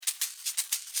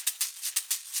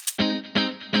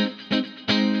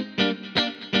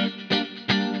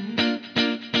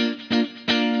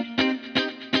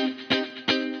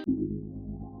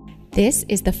This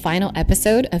is the final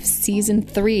episode of season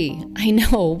 3. I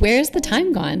know, where's the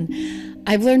time gone?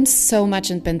 I've learned so much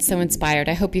and been so inspired.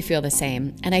 I hope you feel the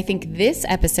same. And I think this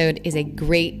episode is a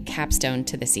great capstone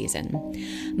to the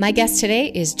season. My guest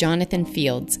today is Jonathan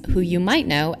Fields, who you might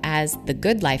know as the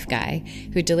Good Life Guy,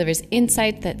 who delivers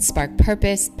insights that spark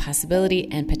purpose,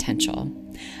 possibility, and potential.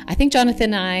 I think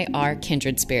Jonathan and I are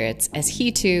kindred spirits, as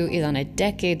he too is on a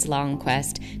decades-long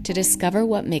quest to discover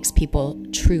what makes people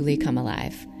truly come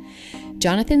alive.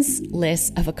 Jonathan's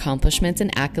list of accomplishments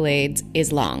and accolades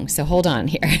is long, so hold on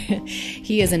here.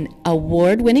 He is an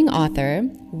award-winning author,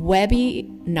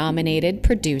 Webby-nominated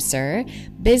producer,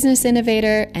 business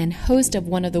innovator, and host of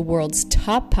one of the world's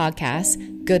top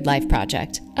podcasts, Good Life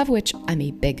Project, of which I'm a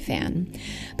big fan.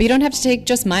 But you don't have to take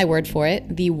just my word for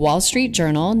it. The Wall Street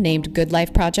Journal named Good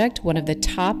Life Project one of the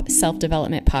top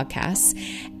self-development podcasts,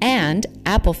 and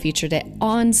Apple featured it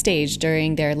on stage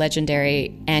during their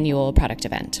legendary annual product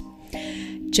event.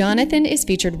 Jonathan is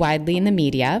featured widely in the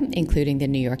media, including the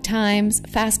New York Times,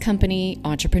 Fast Company,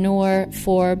 Entrepreneur,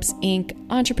 Forbes, Inc.,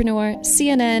 Entrepreneur,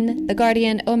 CNN, The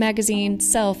Guardian, O Magazine,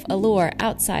 Self, Allure,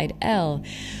 Outside, Elle,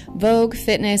 Vogue,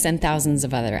 Fitness, and thousands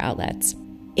of other outlets.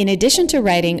 In addition to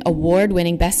writing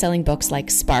award-winning best-selling books like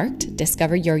Sparked,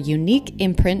 Discover Your Unique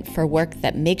Imprint for Work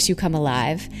That Makes You Come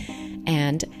Alive,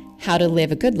 and How to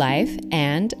Live a Good Life,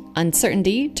 and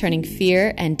Uncertainty, Turning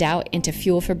Fear and Doubt into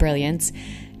Fuel for Brilliance,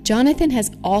 Jonathan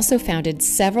has also founded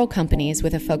several companies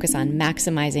with a focus on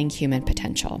maximizing human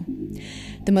potential.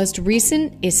 The most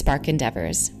recent is Spark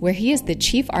Endeavors, where he is the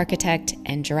chief architect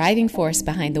and driving force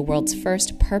behind the world's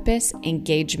first purpose,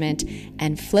 engagement,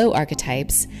 and flow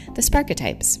archetypes, the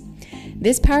Sparketypes.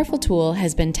 This powerful tool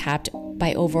has been tapped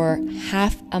by over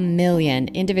 500,000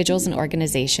 individuals and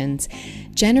organizations,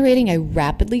 generating a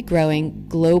rapidly growing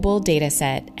global data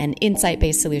set and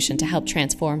insight-based solution to help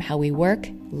transform how we work,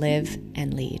 live,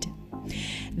 and lead.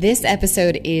 This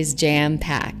episode is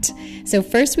jam-packed. So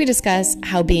first we discuss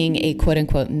how being a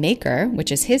quote-unquote maker,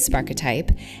 which is his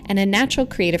Sparketype, and a natural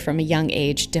creator from a young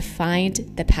age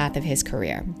defined the path of his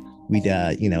career.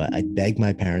 I'd beg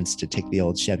my parents to take the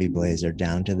old Chevy Blazer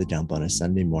down to the dump on a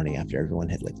Sunday morning after everyone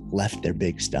had left their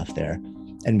big stuff there.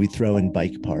 And we'd throw in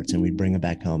bike parts and we'd bring them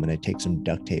back home, and I'd take some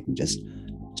duct tape and just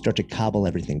start to cobble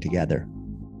everything together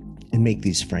and make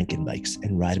these Franken bikes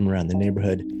and ride them around the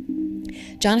neighborhood.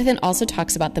 Jonathan also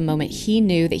talks about the moment he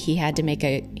knew that he had to make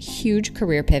a huge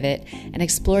career pivot and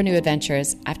explore new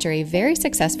adventures after a very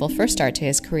successful first start to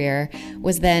his career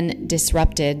was then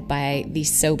disrupted by the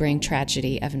sobering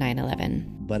tragedy of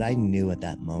 9/11. But I knew at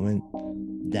that moment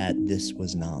that this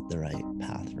was not the right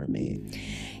path for me.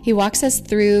 He walks us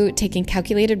through taking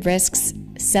calculated risks,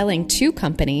 selling 2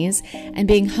 companies, and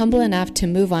being humble enough to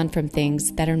move on from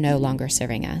things that are no longer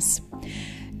serving us.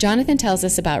 Jonathan tells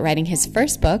us about writing his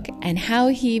first book and how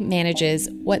he manages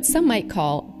what some might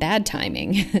call bad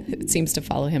timing. It seems to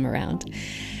follow him around.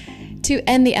 To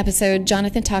end the episode,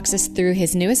 Jonathan talks us through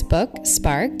his newest book,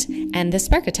 Sparked, and the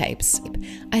Sparketypes.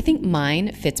 I think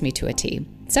mine fits me to a T.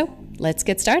 So let's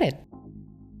get started.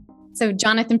 So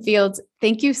Jonathan Fields,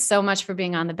 thank you so much for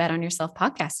being on the Bet on Yourself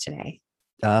podcast today.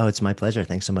 Oh, it's my pleasure.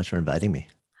 Thanks so much for inviting me.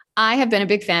 I have been a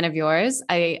big fan of yours.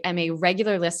 I am a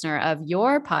regular listener of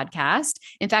your podcast.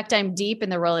 In fact, I'm deep in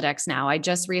the Rolodex now. I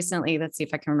just recently, let's see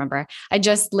if I can remember. I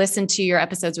just listened to your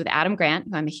episodes with Adam Grant,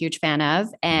 who I'm a huge fan of,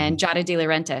 and Jada De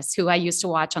Laurentiis, who I used to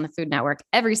watch on the Food Network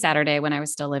every Saturday when I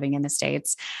was still living in the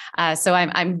States. So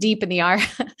I'm deep in the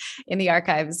in the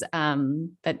archives,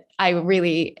 but I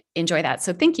really enjoy that.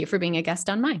 So thank you for being a guest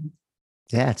on mine.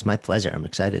 Yeah, it's my pleasure. I'm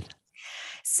excited.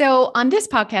 So on this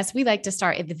podcast, we like to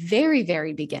start at the very,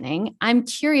 very beginning. I'm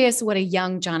curious what a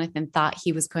young Jonathan thought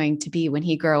he was going to be when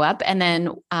he grew up. And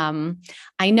then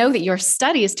I know that your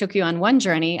studies took you on one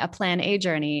journey, a plan A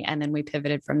journey, and then we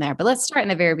pivoted from there. But let's start in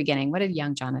the very beginning. What did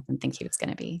young Jonathan think he was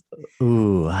going to be?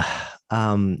 Ooh,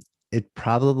 it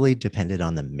probably depended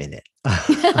on the minute.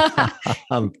 I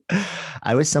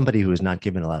was somebody who was not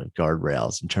given a lot of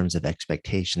guardrails in terms of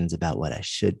expectations about what I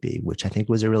should be, which I think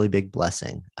was a really big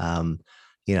blessing.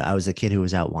 I was a kid who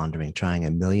was out wandering, trying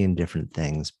a million different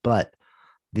things. But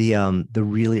the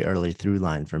really early through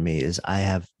line for me is I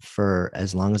have, for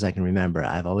as long as I can remember,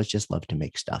 I've always just loved to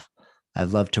make stuff.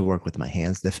 I've loved to work with my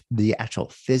hands. The actual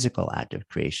physical act of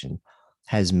creation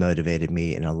has motivated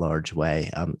me in a large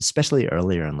way, especially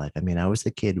earlier in life. I mean, I was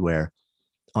the kid where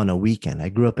on a weekend, I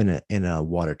grew up in a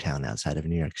water town outside of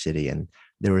New York City, and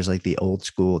there was the old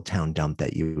school town dump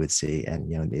that you would see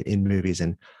and in movies,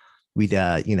 and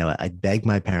I'd beg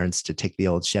my parents to take the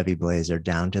old Chevy Blazer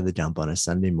down to the dump on a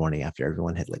Sunday morning after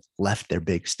everyone had left their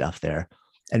big stuff there,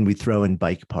 and we'd throw in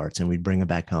bike parts and we'd bring them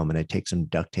back home, and I'd take some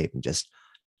duct tape and just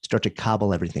start to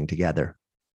cobble everything together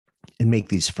and make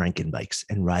these Franken bikes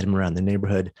and ride them around the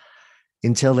neighborhood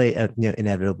until they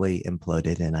inevitably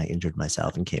imploded and I injured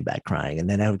myself and came back crying. And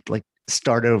then I would like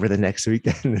start over the next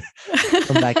weekend,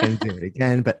 come back and do it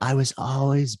again. But I was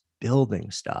always building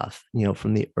stuff,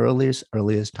 from the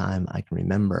earliest time I can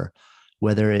remember,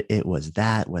 whether it was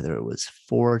that, whether it was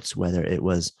forts, whether it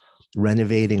was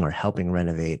renovating or helping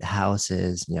renovate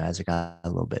houses. As I got a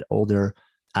little bit older,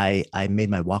 I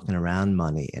made my walking around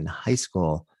money in high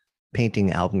school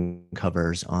painting album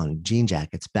covers on jean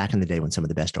jackets back in the day when some of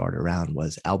the best art around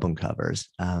was album covers.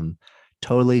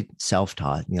 Totally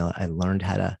self-taught. I learned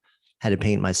how to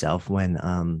paint myself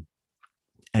when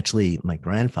actually my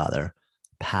grandfather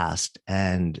passed,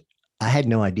 and I had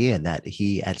no idea that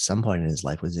he at some point in his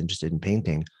life was interested in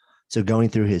painting. So going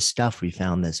through his stuff, we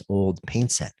found this old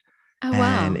paint set. Oh,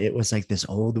 wow. And it was like this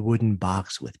old wooden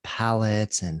box with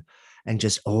palettes and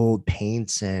just old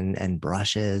paints and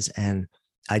brushes. And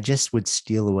I just would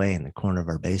steal away in the corner of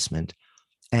our basement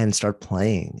and start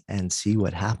playing and see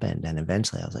what happened. And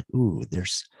eventually I was like, ooh,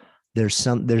 there's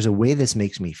a way this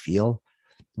makes me feel,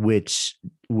 which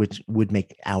would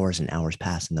make hours and hours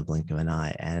pass in the blink of an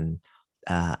eye. And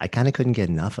I kind of couldn't get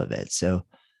enough of it. So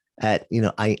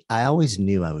I always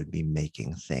knew I would be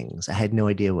making things. I had no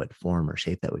idea what form or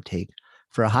shape that would take.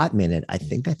 For a hot minute, I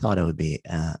think I thought I would be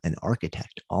an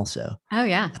architect also. Oh,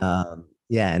 yeah.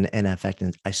 Yeah. And in fact,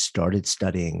 I started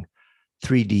studying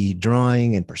 3D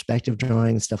drawing and perspective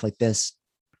drawing and stuff like this.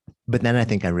 But then I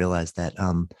think I realized that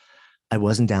I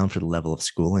wasn't down for the level of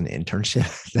school and internship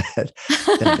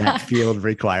that field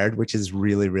required, which is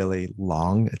really, really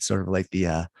long. It's sort of like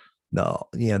the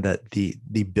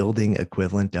building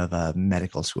equivalent of a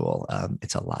medical school.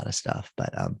 It's a lot of stuff,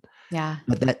 but yeah.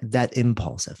 But that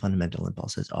impulse, that fundamental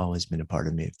impulse, has always been a part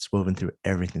of me. It's woven through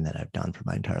everything that I've done for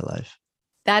my entire life.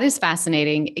 That is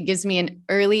fascinating. It gives me an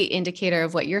early indicator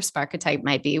of what your Sparketype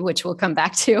might be, which we'll come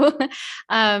back to.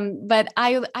 But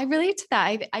I relate to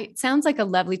that. It sounds like a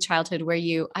lovely childhood where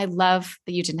I love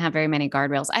that you didn't have very many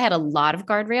guardrails. I had a lot of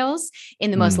guardrails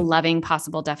in the most loving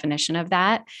possible definition of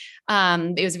that.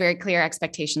 It was very clear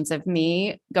expectations of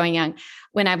me going young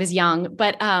when I was young,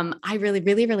 but I really,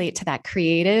 really relate to that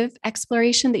creative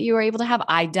exploration that you were able to have.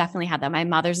 I definitely had that. My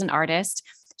mother's an artist.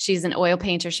 She's an oil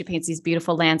painter. She paints these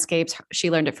beautiful landscapes.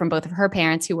 She learned it from both of her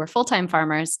parents, who were full-time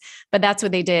farmers, but that's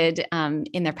what they did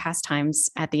in their pastimes.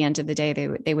 At the end of the day,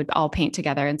 they would all paint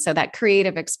together. And so that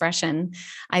creative expression,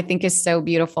 I think, is so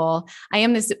beautiful. I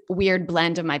am this weird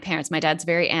blend of my parents. My dad's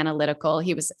very analytical.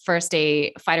 He was first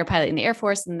a fighter pilot in the Air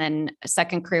Force, and then a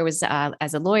second career was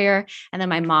as a lawyer. And then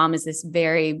my mom is this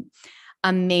very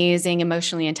amazing,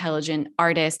 emotionally intelligent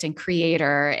artist and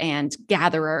creator and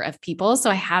gatherer of people.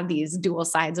 So I have these dual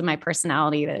sides of my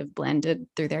personality that have blended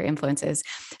through their influences.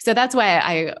 So that's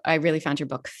why I really found your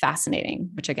book fascinating,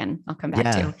 which again, I'll come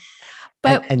back to.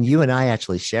 But and you and I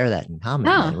actually share that in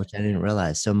common, which I didn't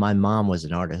realize. So my mom was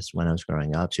an artist when I was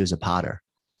growing up. She was a potter.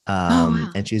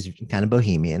 And she was kind of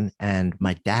bohemian. And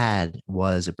my dad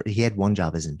he had one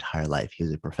job his entire life. He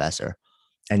was a professor.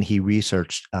 And he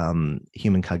researched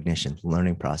human cognition,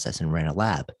 learning process, and ran a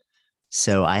lab.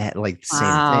 So I had like the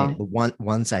same thing.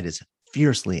 One side is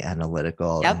fiercely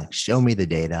analytical, and like, show me the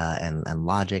data and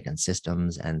logic and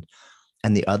systems, and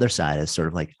the other side is sort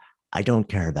of like, I don't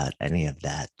care about any of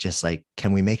that. Just like,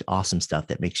 can we make awesome stuff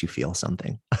that makes you feel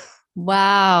something?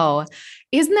 Wow.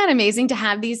 Isn't that amazing to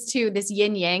have these two, this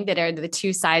yin yang, that are the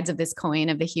two sides of this coin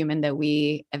of the human that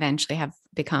we eventually have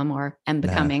become or am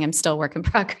becoming? I'm still work in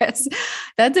progress.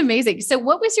 That's amazing. So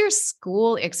what was your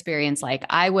school experience like?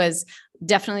 I was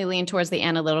definitely leaning towards the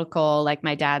analytical, like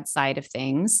my dad's side of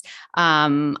things.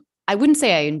 I wouldn't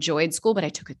say I enjoyed school, but I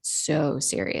took it so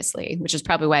seriously, which is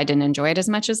probably why I didn't enjoy it as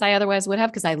much as I otherwise would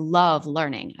have, because I love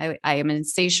learning. I am an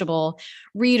insatiable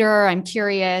reader. I'm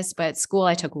curious, but school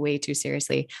I took way too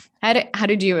seriously. How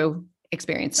did you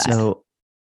experience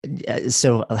that?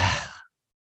 So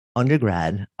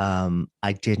undergrad,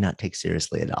 I did not take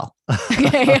seriously at all.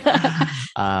 Okay.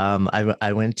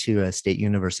 I went to a state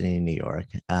university in New York,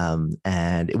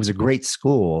 and it was a great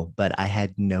school, but I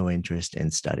had no interest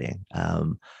in studying.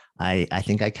 I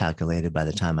think I calculated by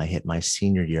the time I hit my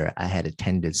senior year, I had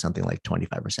attended something like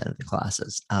 25% of the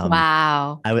classes.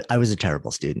 Wow. I was a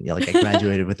terrible student. Like I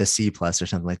graduated with a C+ or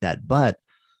something like that. But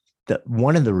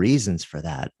one of the reasons for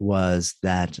that was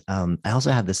that I also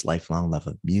have this lifelong love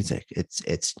of music.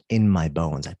 It's in my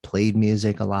bones. I played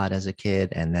music a lot as a kid,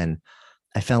 and then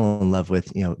I fell in love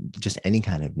with just any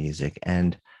kind of music.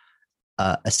 And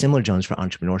a similar Jones for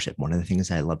entrepreneurship. One of the things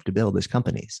I love to build is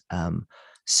companies.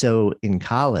 So in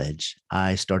college,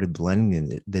 I started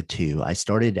blending the two. I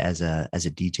started as a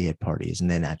DJ at parties, and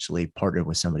then actually partnered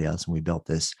with somebody else, and we built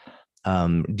this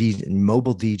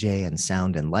mobile DJ and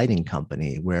sound and lighting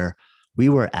company where we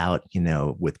were out,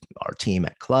 with our team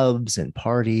at clubs and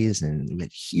parties, and we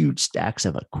had huge stacks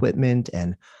of equipment.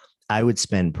 And I would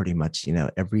spend pretty much,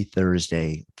 every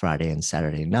Thursday, Friday, and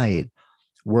Saturday night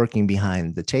working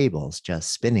behind the tables,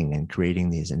 just spinning and creating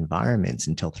these environments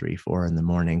until 3, 4 in the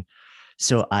morning.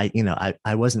 So I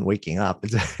wasn't waking up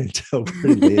until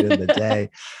pretty late in the day.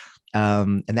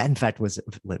 And that in fact was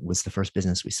the first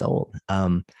business we sold.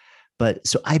 But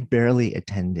so I barely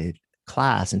attended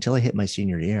class until I hit my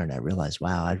senior year. And I realized,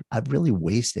 wow, I've really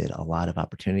wasted a lot of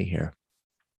opportunity here.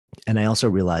 And I also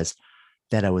realized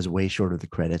that I was way short of the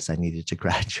credits I needed to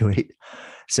graduate.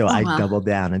 So I Uh-huh. doubled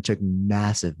down and took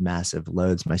massive, massive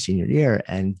loads my senior year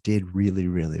and did really,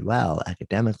 really well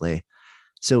academically.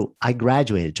 So I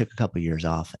graduated, took a couple of years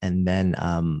off, and then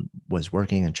was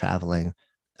working and traveling.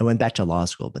 I went back to law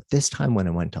school, but this time when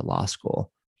I went to law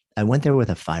school, I went there with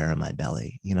a fire in my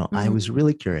belly. I was Mm.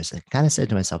 really curious. I kind of said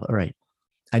to myself, all right,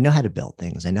 I know how to build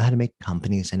things. I know how to make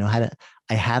companies.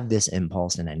 I have this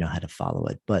impulse and I know how to follow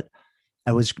it. But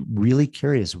I was really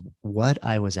curious what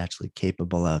I was actually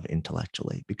capable of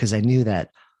intellectually, because I knew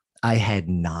that I had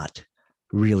not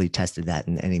really tested that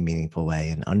in any meaningful way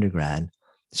in undergrad.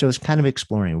 So I was kind of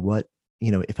exploring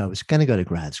if I was going to go to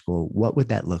grad school, what would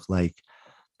that look like?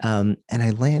 And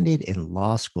I landed in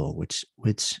law school, which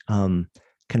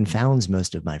confounds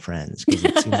most of my friends because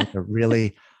it seems like a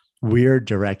really weird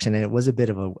direction. And it was a bit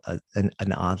of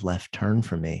an odd left turn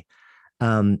for me.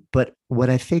 But what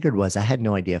I figured was I had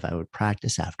no idea if I would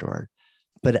practice afterward,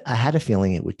 but I had a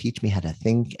feeling it would teach me how to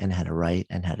think and how to write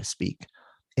and how to speak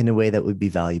in a way that would be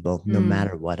valuable no Mm.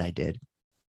 matter what I did.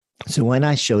 So when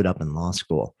I showed up in law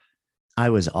school, I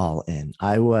was all in.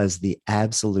 I was the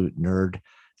absolute nerd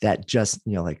that just,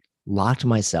 like locked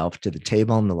myself to the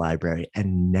table in the library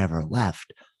and never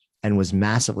left and was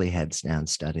massively heads down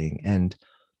studying. And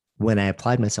when I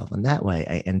applied myself in that way,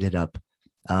 I ended up,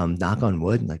 knock on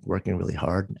wood, like working really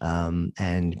hard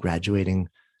and graduating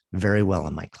very well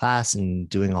in my class and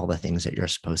doing all the things that you're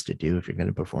supposed to do if you're going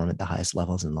to perform at the highest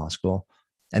levels in law school.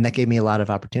 And that gave me a lot of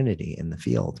opportunity in the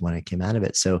field when I came out of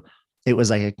it. So it was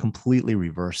like I completely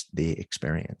reversed the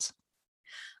experience.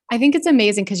 I think it's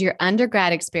amazing because your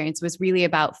undergrad experience was really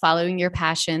about following your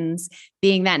passions,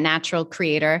 being that natural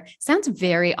creator. Sounds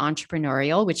very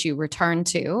entrepreneurial, which you return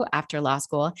to after law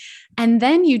school. And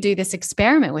then you do this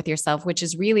experiment with yourself, which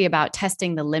is really about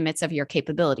testing the limits of your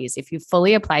capabilities. If you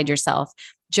fully applied yourself,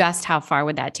 just how far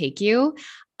would that take you?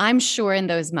 I'm sure in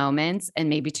those moments, and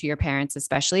maybe to your parents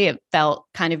especially, it felt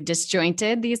kind of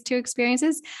disjointed, these two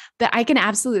experiences. But I can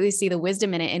absolutely see the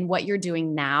wisdom in it in what you're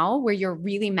doing now, where you're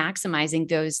really maximizing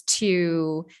those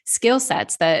two skill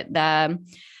sets, the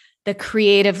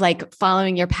creative, like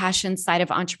following your passion side of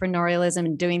entrepreneurialism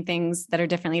and doing things that are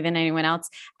differently than anyone else,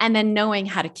 and then knowing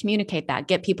how to communicate that,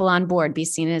 get people on board, be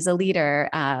seen as a leader,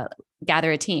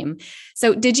 gather a team.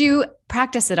 So did you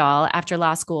practice it all after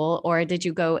law school, or did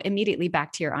you go immediately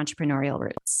back to your entrepreneurial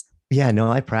roots? Yeah,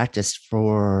 no, I practiced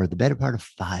for the better part of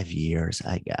 5 years,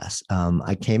 I guess.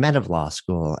 I came out of law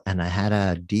school and I had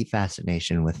a deep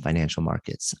fascination with financial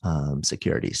markets,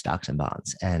 securities, stocks, and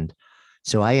bonds. And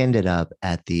so I ended up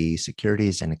at the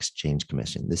Securities and Exchange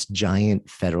Commission, this giant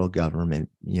federal government,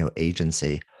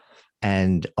 agency.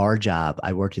 And our job,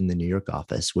 I worked in the New York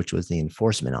office, which was the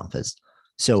enforcement office.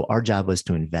 So our job was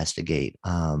to investigate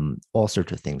all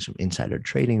sorts of things from insider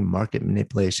trading, market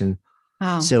manipulation.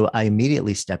 Wow. So I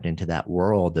immediately stepped into that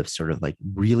world of sort of like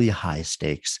really high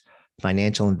stakes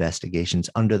financial investigations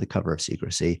under the cover of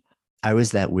secrecy. I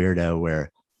was that weirdo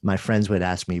where my friends would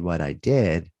ask me what I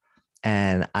did.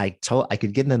 And I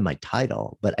could give them my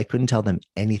title, but I couldn't tell them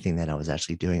anything that I was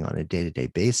actually doing on a day-to-day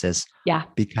basis Yeah.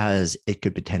 because it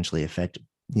could potentially affect,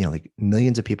 like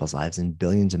millions of people's lives and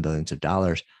billions of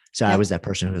dollars. So I Yep. was that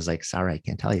person who was like, sorry, I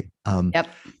can't tell you. Yep.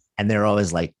 And they're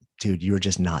always like, dude, you were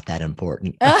just not that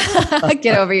important.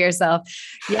 Get over yourself.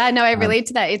 Yeah, no, I um, relate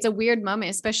to that. It's a weird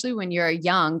moment, especially when you're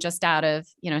young, just out of,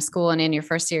 school and in your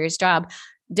first serious job.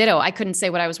 Ditto. I couldn't say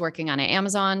what I was working on at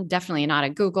Amazon, definitely not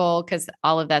at Google, because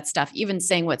all of that stuff, even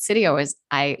saying what city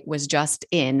I was just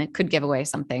in could give away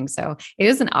something. So it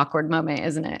is an awkward moment,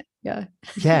 isn't it? Yeah.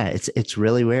 yeah, it's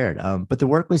really weird. But the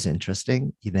work was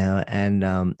interesting,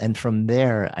 and from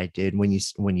there I did when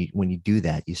you do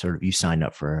that, you sign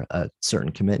up for a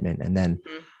certain commitment, and then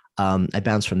Mhm. I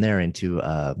bounced from there into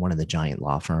one of the giant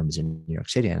law firms in New York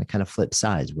City, and it kind of flipped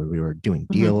sides where we were doing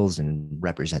Mhm. deals and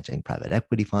representing private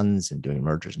equity funds and doing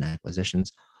mergers and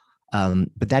acquisitions.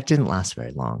 But that didn't last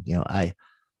very long.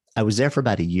 I was there for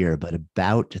about a year, but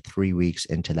about 3 weeks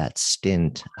into that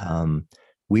stint,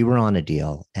 we were on a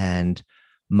deal, and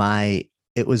my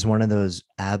it was one of those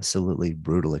absolutely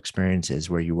brutal experiences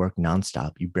where you work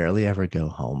nonstop. You barely ever go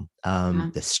home. Yeah.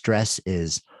 The stress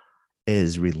is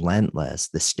relentless.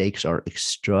 The stakes are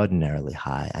extraordinarily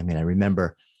high. I mean, I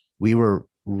remember we were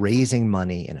raising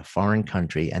money in a foreign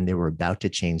country and they were about to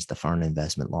change the foreign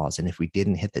investment laws. And if we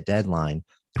didn't hit the deadline,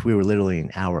 if we were literally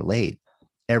an hour late,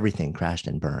 everything crashed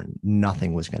and burned.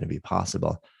 Nothing was going to be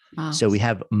possible. Wow. So we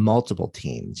have multiple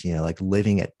teams, like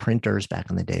living at printers back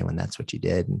in the day when that's what you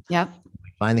did. And Yep.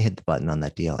 we finally hit the button on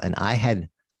that deal. And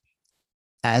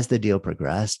as the deal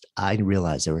progressed, I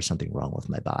realized there was something wrong with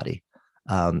my body.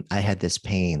 I had this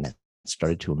pain that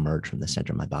started to emerge from the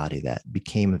center of my body that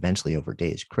became eventually over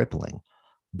days crippling.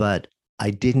 But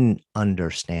I didn't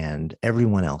understand.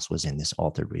 Everyone else was in this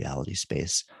altered reality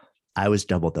space. I was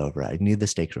doubled over. I knew the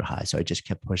stakes were high, so I just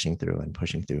kept pushing through and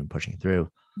pushing through and pushing through.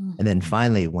 And then Mhm.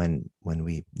 finally, when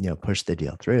we pushed the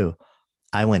deal through,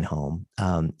 I went home.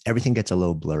 Everything gets a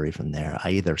little blurry from there.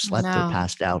 I either slept or No.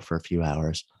 passed out for a few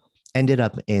hours. Ended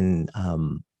up in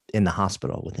the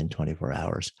hospital within 24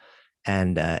 hours,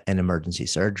 and an emergency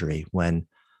surgery when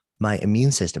my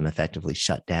immune system effectively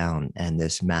shut down, and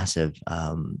this massive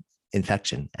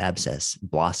infection abscess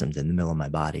blossomed in the middle of my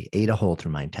body, ate a hole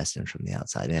through my intestines from the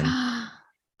outside in.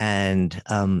 And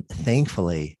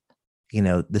thankfully,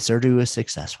 the surgery was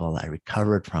successful. I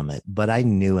recovered from it, but I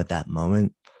knew at that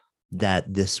moment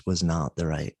that this was not the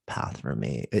right path for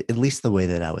me, at least the way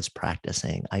that I was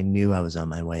practicing. I knew I was on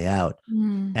my way out.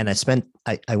 Mm. And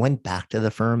I went back to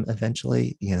the firm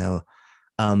eventually,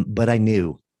 but I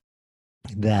knew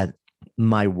that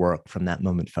my work from that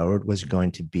moment forward was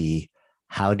going to be,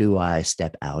 how do I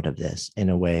step out of this in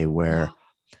a way Yeah. where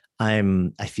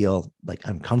I feel like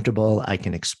I'm comfortable. I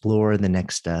can explore the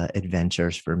next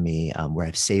adventures for me, where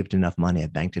I've saved enough money,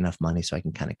 I've banked enough money so I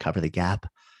can kind of cover the gap,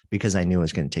 because I knew I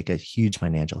was going to take a huge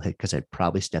financial hit because I'd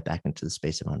probably step back into the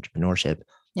space of entrepreneurship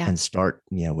Yeah. and start,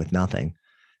 with nothing.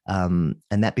 And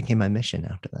that became my mission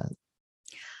after that.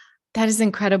 That is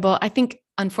incredible. I think,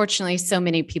 unfortunately, so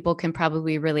many people can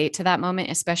probably relate to that moment,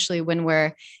 especially when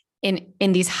we're in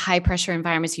these high pressure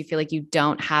environments. You feel like you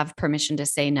don't have permission to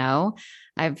say no.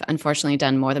 I've unfortunately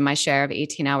done more than my share of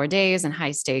 18-hour days and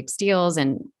high stakes deals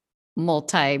and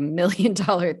multi-million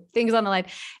dollar things on the line.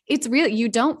 It's really, you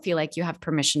don't feel like you have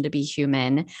permission to be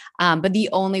human. But the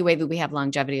only way that we have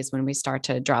longevity is when we start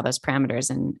to draw those parameters,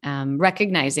 and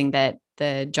recognizing that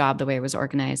the job, the way it was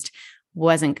organized,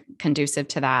 wasn't conducive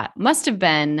to that. Must have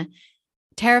been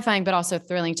terrifying, but also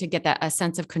thrilling to get that a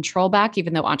sense of control back,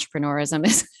 even though entrepreneurism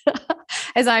is,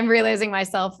 as I'm realizing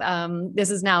myself, this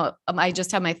is now, I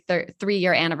just had my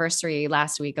 3-year anniversary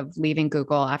last week of leaving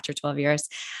Google after 12 years.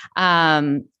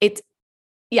 It's,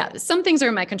 yeah, some things are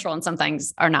in my control and some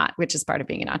things are not, which is part of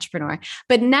being an entrepreneur.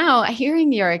 But now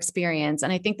hearing your experience,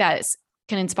 and I think that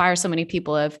can inspire so many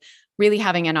people, of really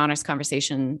having an honest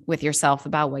conversation with yourself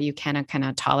about what you can and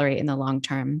cannot tolerate in the long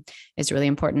term is really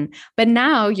important. But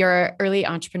now your early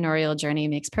entrepreneurial journey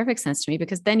makes perfect sense to me,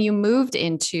 because then you moved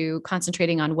into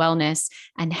concentrating on wellness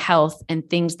and health and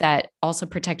things that also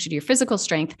protected your physical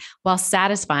strength while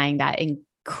satisfying that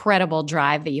incredible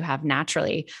drive that you have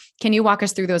naturally. Can you walk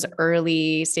us through those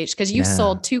early stages? Because you Yeah.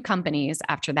 sold 2 companies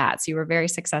after that. So you were a very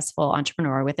successful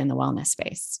entrepreneur within the wellness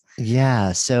space.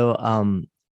 Yeah.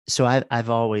 So I've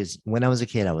always, when I was a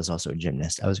kid, I was also a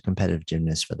gymnast. I was a competitive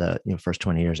gymnast for the first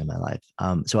 20 years of my life.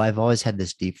 So I've always had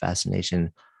this deep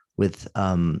fascination with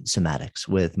somatics,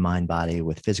 with mind body,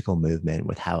 with physical movement,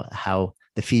 with how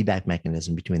the feedback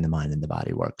mechanism between the mind and the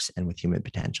body works, and with human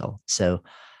potential. So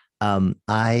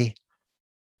I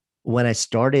when I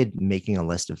started making a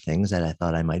list of things that I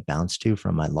thought I might bounce to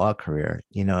from my law career,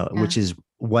 Yeah. which is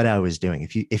what I was doing.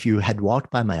 If you had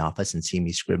walked by my office and seen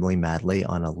me scribbling madly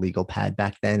on a legal pad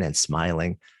back then and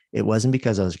smiling, it wasn't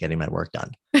because I was getting my work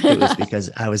done. It was because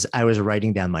I was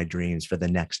writing down my dreams for the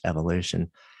next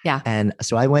evolution. Yeah. And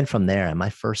so I went from there. And my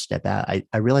first step out,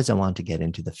 I realized I wanted to get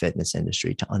into the fitness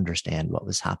industry to understand what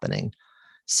was happening.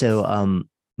 So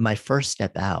my first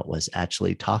step out was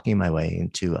actually talking my way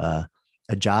into a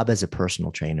job as a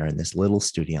personal trainer in this little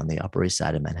studio on the Upper East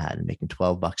Side of Manhattan, making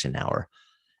 $12 an hour,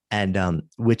 and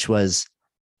which was,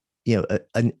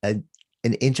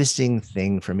 an interesting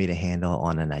thing for me to handle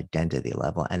on an identity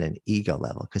level and an ego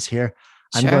level. Because here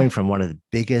I'm going Sure. from one of the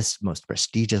biggest, most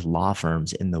prestigious law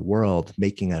firms in the world,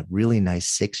 making a really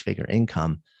nice 6-figure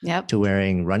income, Yep. to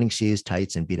wearing running shoes,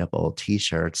 tights, and beat up old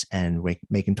t-shirts and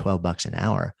making $12 an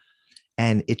hour.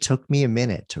 And it took me a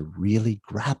minute to really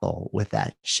grapple with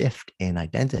that shift in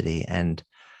identity. And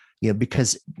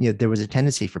because, there was a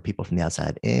tendency for people from the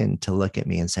outside in to look at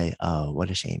me and say, oh, what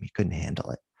a shame. He couldn't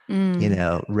handle it,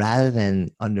 Mm. rather than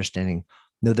understanding,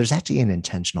 no, there's actually an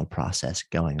intentional process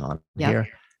going on Yep. here.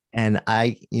 And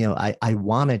I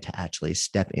wanted to actually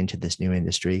step into this new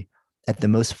industry at the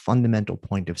most fundamental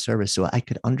point of service so I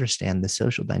could understand the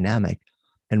social dynamic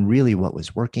and really what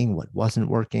was working, what wasn't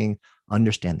working,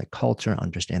 understand the culture,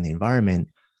 understand the environment,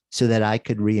 so that I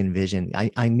could re-envision.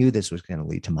 I knew this was going to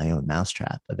lead to my own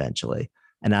mousetrap eventually,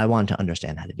 and I wanted to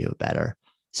understand how to do it better.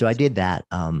 So I did that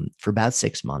for about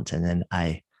 6 months, and then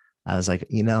I was like,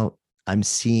 I'm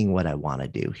seeing what I want to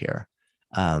do here.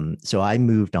 So I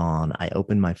moved on. I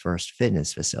opened my first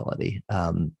fitness facility,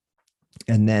 and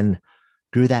then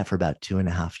grew that for about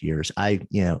 2.5 years.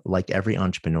 Like every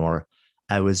entrepreneur,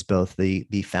 I was both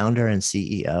the founder and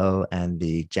CEO and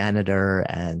the janitor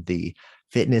and the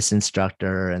fitness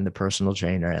instructor and the personal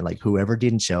trainer, and like whoever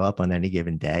didn't show up on any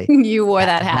given day, You wore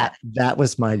that that that hat. that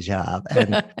was my job.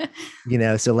 And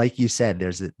so like you said,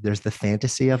 there's the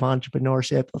fantasy of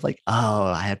entrepreneurship of like, oh,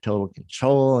 I have total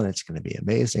control and it's going to be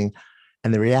amazing.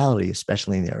 And the reality,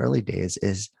 especially in the early days,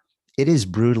 is it is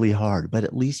brutally hard, but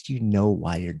at least you know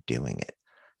why you're doing it.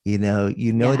 You know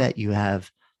Yeah. that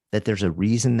that there's a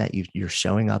reason that you're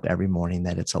showing up every morning,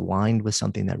 that it's aligned with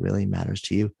something that really matters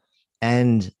to you.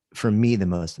 And for me, the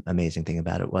most amazing thing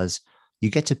about it was you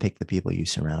get to pick the people you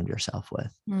surround yourself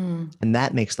with. Mm. And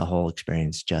that makes the whole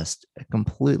experience just a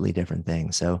completely different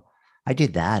thing. So I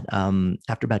did that.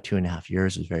 After about 2.5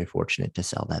 years, I was very fortunate to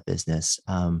sell that business.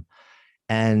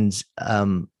 And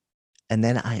and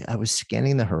then I was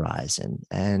scanning the horizon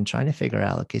and trying to figure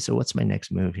out, okay, so what's my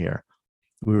next move here?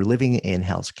 We were living in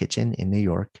Hell's Kitchen in New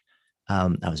York. I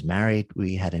was married.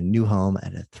 We had a new home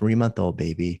and a 3-month-old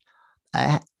baby.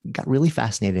 I got really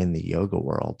fascinated in the yoga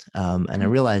world. And I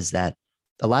realized that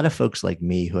a lot of folks like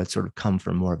me who had sort of come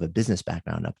from more of a business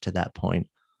background up to that point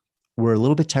were a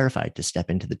little bit terrified to step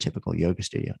into the typical yoga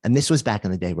studio. And this was back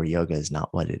in the day where yoga is not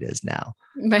what it is now.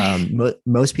 Right.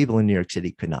 Most people in New York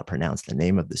City could not pronounce the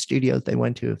name of the studios they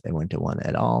went to, if they went to one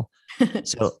at all.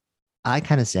 So I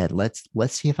kind of said, let's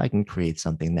see if I can create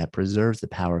something that preserves the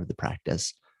power of the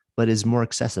practice, but is more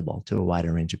accessible to a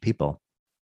wider range of people.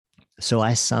 So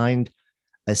I signed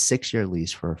a 6-year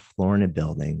lease for a floor in a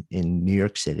building in New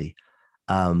York City,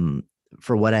 um,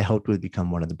 for what I hoped would become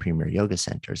one of the premier yoga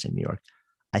centers in New York.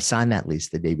 I signed that lease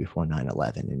the day before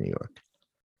 9/11 in New York.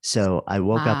 So I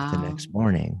woke up the Wow. next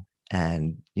morning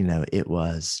and, it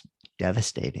was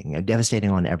devastating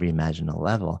on every imaginable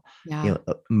level. Yeah.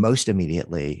 Most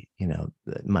immediately,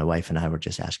 my wife and I were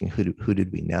just asking who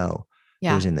did we know who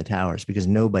Yeah. was in the towers, because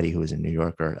nobody who was in New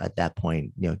York or at that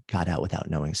point, got out without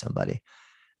knowing somebody.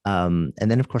 And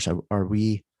then of course, are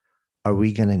we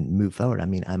going to move forward? I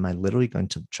mean, am I literally going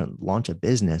to launch a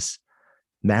business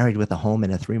married with a home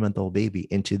and a 3-month-old baby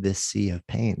into this sea of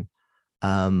pain?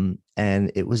 And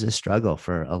it was a struggle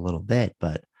for a little bit,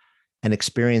 but an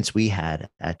experience we had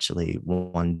actually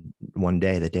one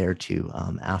day, the day or two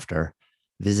after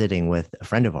visiting with a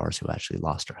friend of ours who actually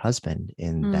lost her husband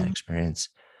in that Mm. experience,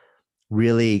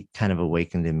 really kind of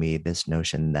awakened in me this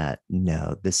notion that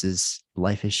no,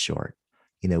 life is short.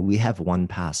 We have one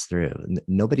pass through.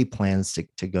 Nobody plans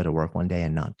to go to work one day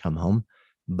and not come home,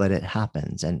 but it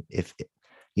happens. And if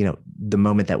the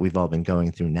moment that we've all been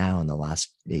going through now in the last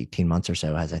 18 months or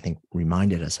so has, I think,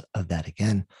 reminded us of that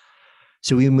again.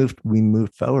 So we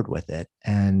moved forward with it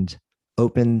and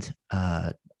opened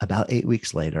about 8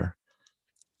 weeks later.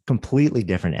 Completely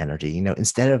different energy,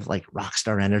 instead of like rock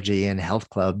star energy and health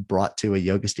club brought to a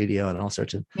yoga studio and all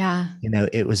sorts of, Yeah.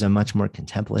 it was a much more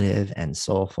contemplative and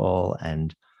soulful.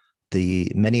 And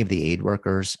the many of the aid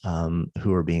workers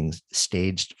who were being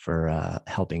staged for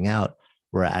helping out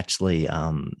were actually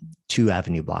 2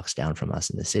 avenue blocks down from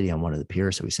us in the city on one of the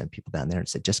piers. So we sent people down there and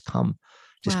said, just come,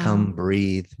 Wow.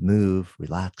 breathe, move,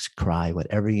 relax, cry,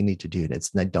 whatever you need to do.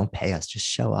 Don't pay us, just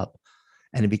show up.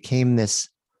 And it became this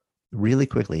really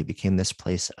quickly, it became this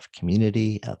place of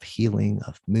community, of healing,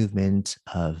 of movement,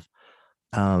 of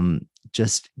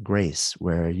just grace,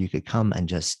 where you could come and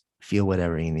just feel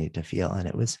whatever you need to feel. And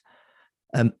it was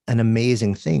an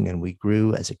amazing thing. And we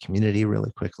grew as a community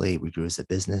really quickly. We grew as a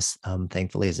business,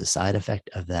 thankfully, as a side effect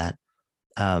of that.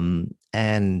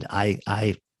 And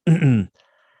I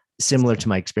similar to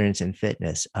my experience in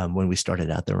fitness, when we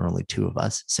started out, there were only two of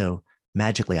us. So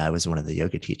magically, I was one of the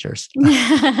yoga teachers,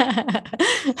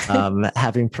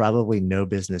 having probably no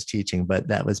business teaching, but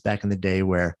that was back in the day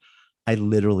where I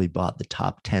literally bought the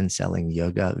top 10 selling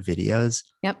yoga videos.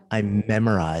 Yep. I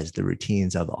memorized the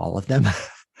routines of all of them.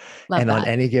 Love And on that.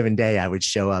 any given day, I would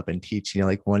show up and teach,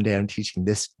 like one day I'm teaching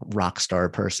this rock star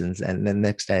person's, and then the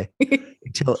next day,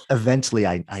 until eventually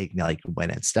I like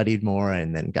went and studied more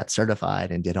and then got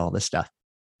certified and did all this stuff.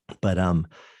 But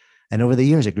and over the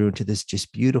years, it grew into this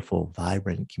just beautiful,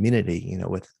 vibrant community,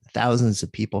 with thousands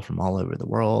of people from all over the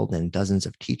world and dozens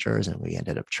of teachers. And we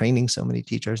ended up training so many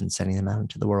teachers and sending them out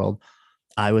into the world.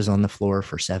 I was on the floor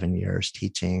for 7 years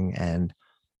teaching, and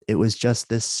it was just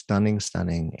this stunning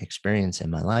experience in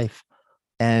my life.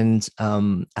 And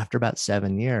after about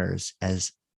 7 years,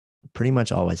 as pretty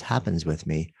much always happens with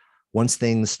me, once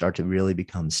things start to really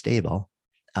become stable,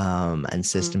 and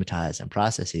systematized and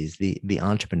processes, the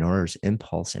entrepreneur's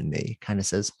impulse in me kind of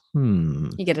says, You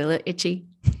get a little itchy.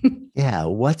 yeah,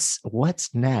 what's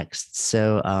next?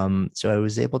 So I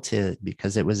was able to,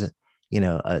 because it was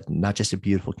not just a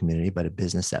beautiful community, but a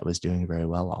business that was doing very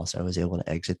well also, I was able to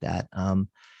exit that.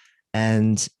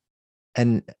 And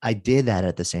I did that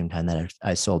at the same time that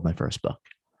I sold my first book.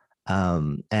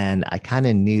 And I kind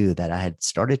of knew that I had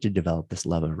started to develop this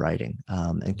love of writing,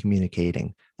 and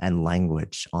communicating and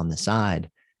language on the side.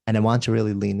 And I wanted to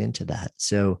really lean into that.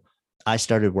 So I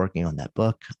started working on that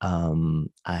book.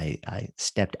 I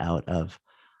stepped out of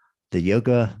the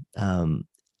yoga.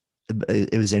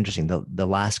 It was interesting. The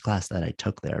last class that I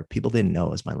took there, people didn't know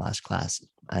it was my last class.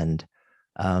 And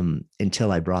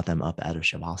until I brought them up out of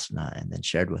Shavasana and then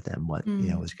shared with them what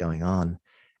was going on.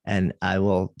 And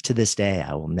to this day,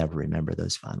 I will never remember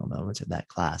those final moments of that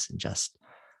class and just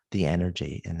the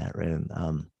energy in that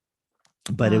room.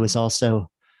 But it was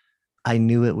also, I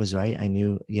knew it was right. I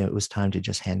knew, it was time to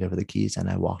just hand over the keys, and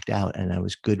I walked out, and I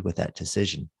was good with that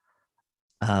decision.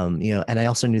 And I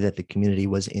also knew that the community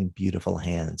was in beautiful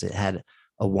hands. It had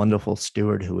a wonderful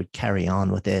steward who would carry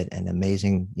on with it, and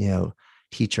amazing,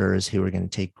 teachers who were going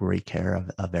to take great care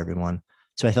of everyone.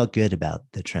 So I felt good about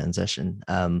the transition.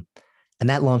 And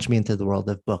that launched me into the world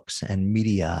of books and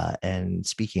media and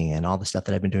speaking and all the stuff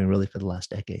that I've been doing really for the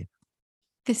last decade.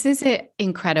 This is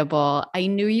incredible. I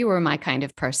knew you were my kind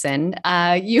of person.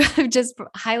 You have just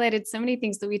highlighted so many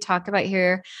things that we talk about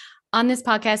here on this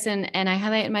podcast, and I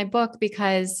highlight in my book,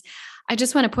 because I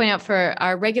just want to point out for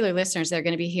our regular listeners, they're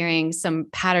going to be hearing some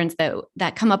patterns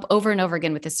that come up over and over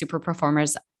again with the super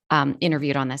performers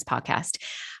interviewed on this podcast.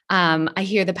 I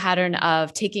hear the pattern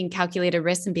of taking calculated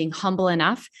risks and being humble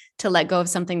enough to let go of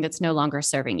something that's no longer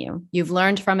serving you. You've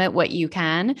learned from it what you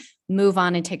can, move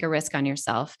on and take a risk on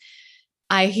yourself.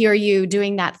 I hear you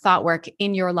doing that thought work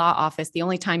in your law office. The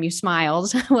only time you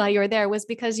smiled while you were there was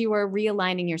because you were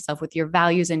realigning yourself with your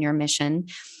values and your mission.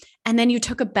 And then you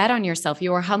took a bet on yourself.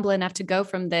 You were humble enough to go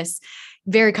from this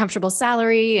very comfortable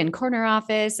salary and corner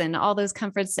office and all those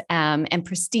comforts, and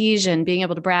prestige and being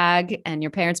able to brag and your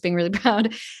parents being really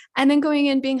proud, and then going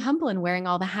in being humble and wearing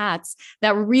all the hats.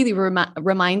 That really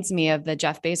reminds me of the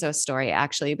Jeff Bezos story,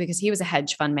 actually, because he was a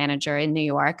hedge fund manager in New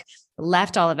York,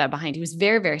 left all of that behind. He was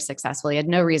very, very successful. He had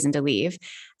no reason to leave,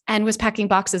 and was packing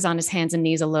boxes on his hands and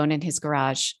knees alone in his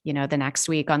garage, the next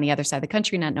week on the other side of the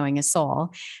country, not knowing his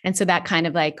soul. And so that kind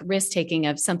of like risk taking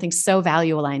of something so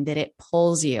value aligned that it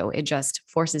pulls you, it just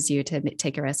forces you to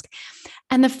take a risk.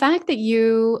 And the fact that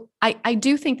I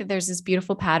do think that there's this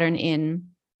beautiful pattern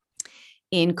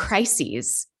in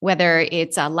crises, whether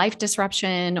it's a life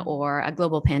disruption or a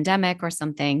global pandemic or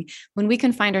something, when we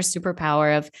can find our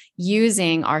superpower of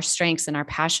using our strengths and our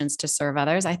passions to serve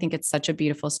others. I think it's such a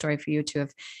beautiful story for you to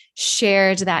have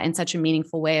shared that in such a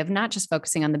meaningful way of not just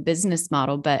focusing on the business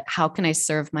model, but how can I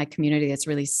serve my community that's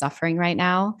really suffering right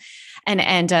now?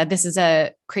 And this is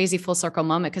a crazy full circle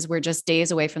moment, because we're just days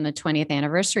away from the 20th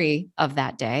anniversary of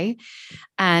that day.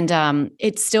 And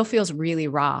it still feels really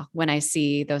raw when I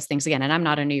see those things again. And I'm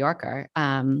not a New Yorker,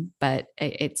 but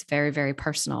it's very, very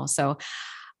personal. So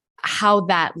how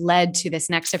that led to this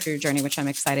next step of your journey, which I'm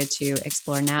excited to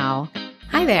explore now.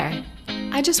 Hi there.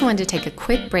 I just wanted to take a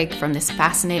quick break from this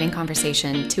fascinating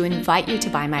conversation to invite you to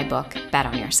buy my book, Bet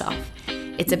on Yourself.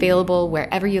 It's available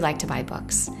wherever you like to buy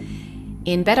books.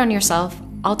 In Bet on Yourself,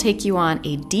 I'll take you on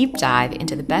a deep dive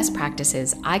into the best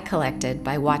practices I collected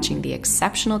by watching the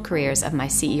exceptional careers of my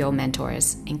CEO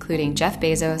mentors, including Jeff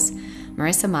Bezos,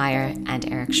 Marissa Mayer,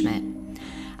 and Eric Schmidt.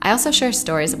 I also share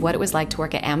stories of what it was like to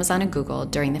work at Amazon and Google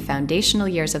during the foundational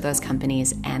years of those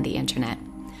companies and the internet.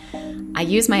 I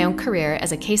use my own career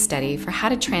as a case study for how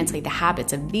to translate the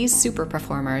habits of these super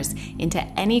performers into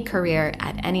any career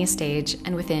at any stage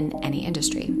and within any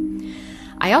industry.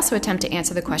 I also attempt to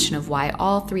answer the question of why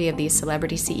all three of these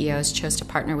celebrity CEOs chose to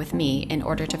partner with me in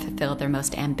order to fulfill their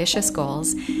most ambitious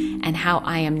goals, and how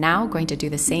I am now going to do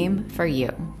the same for you.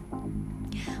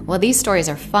 While these stories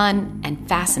are fun and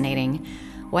fascinating,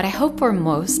 what I hope for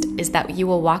most is that you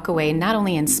will walk away not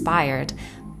only inspired,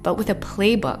 but with a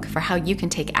playbook for how you can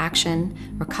take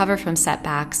action, recover from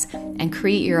setbacks, and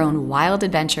create your own wild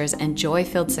adventures and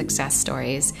joy-filled success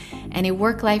stories, and a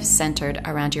work life centered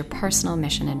around your personal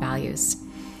mission and values.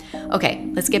 Okay,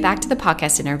 let's get back to the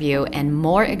podcast interview and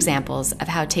more examples of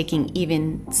how taking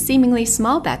even seemingly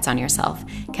small bets on yourself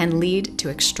can lead to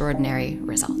extraordinary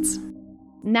results.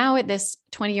 Now at this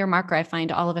 20-year marker, I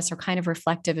find all of us are kind of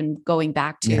reflective and going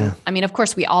back to, I mean, of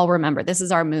course, we all remember this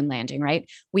is our moon landing, right?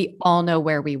 We all know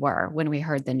where we were when we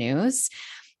heard the news.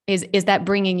 Is that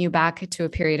bringing you back to a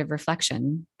period of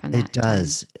reflection from that? It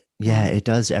does. Time? Yeah, it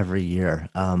does every year.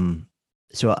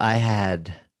 So I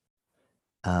had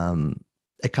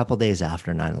a couple days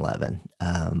after 9/11.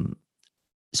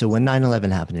 So when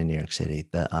 9/11 happened in New York City,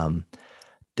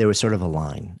 there was sort of a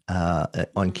line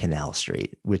on Canal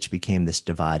Street, which became this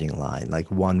dividing line. Like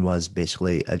one was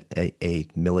basically a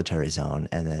military zone,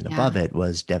 and then above it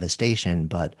was devastation,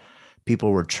 but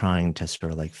people were trying to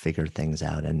sort of like figure things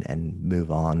out and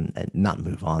move on, and not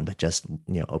move on, but just,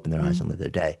 open their eyes and live their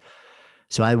day.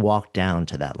 So I walked down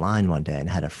to that line one day and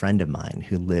had a friend of mine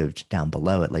who lived down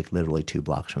below it, like literally 2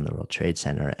 blocks from the World Trade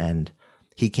Center. And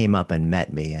he came up and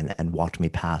met me and walked me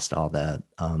past all the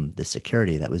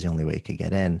security. That was the only way he could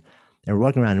get in. And we're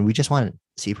walking around and we just wanted to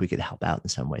see if we could help out in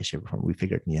some way, shape, or form. We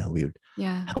figured, we would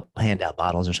help hand out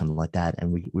bottles or something like that.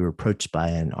 And we were approached by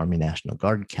an Army National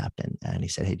Guard captain, and he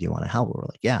said, "Hey, do you want to help?" We were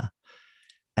like, "Yeah."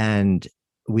 And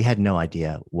we had no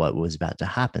idea what was about to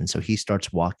happen. So he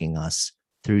starts walking us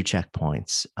through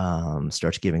checkpoints,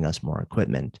 starts giving us more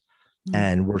equipment.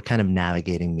 And we're kind of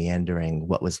navigating, meandering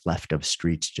what was left of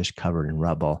streets just covered in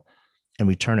rubble. And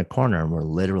we turn a corner and we're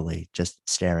literally just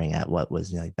staring at what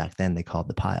was, back then they called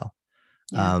the pile.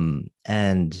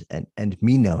 And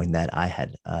me knowing that I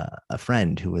had a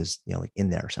friend who was, like in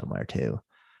there somewhere too.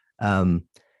 And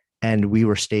we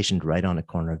were stationed right on a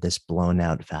corner of this blown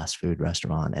out fast food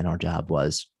restaurant. And our job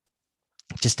was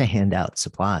just to hand out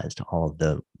supplies to all of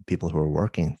the people who were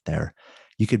working there.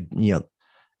 You could,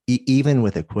 even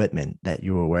with equipment that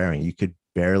you were wearing, you could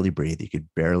barely breathe. You could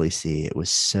barely see. It was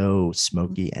so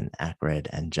smoky and acrid,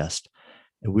 and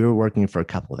we were working for a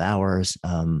couple of hours.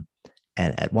 And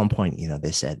at one point,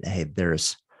 they said, "Hey,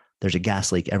 there's a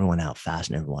gas leak. Everyone out fast,"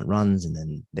 and everyone runs. And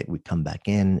then we come back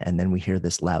in, and then we hear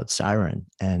this loud siren,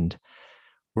 and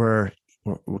we're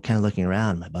kind of looking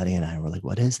around. My buddy and I were like,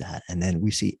 "What is that?" And then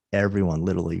we see everyone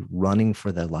literally running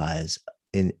for their lives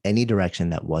in any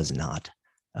direction that was not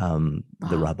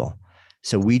the rubble.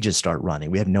 So we just start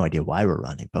running. We have no idea why we're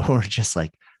running, but we're just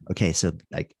like, okay, so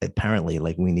like apparently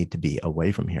like we need to be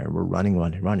away from here. We're running.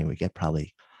 We get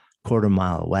probably quarter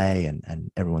mile away,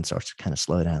 and everyone starts to kind of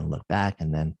slow down and look back.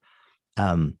 And then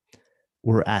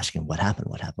we're asking what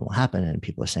happened. And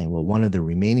people are saying, well, one of the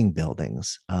remaining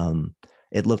buildings,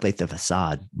 it looked like the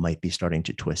facade might be starting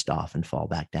to twist off and fall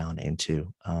back down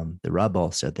into the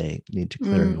rubble. So they need to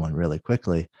clear everyone really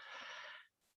quickly.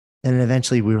 And then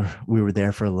eventually we were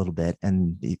there for a little bit,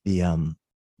 and the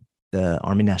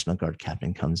Army National Guard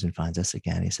captain comes and finds us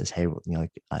again. He says, "Hey,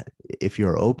 if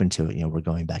you're open to it, we're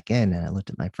going back in." And I looked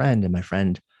at my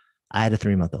friend, I had a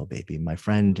 3-month-old baby. My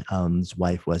friend's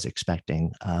wife was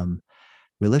expecting.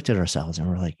 We looked at ourselves and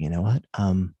we're like, you know what?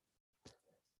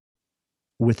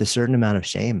 With a certain amount of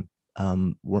shame,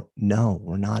 we're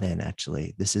not in.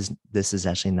 Actually, this is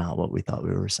actually not what we thought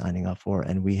we were signing up for,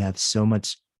 and we have so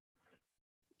much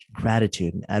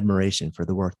gratitude and admiration for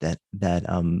the work that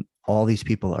all these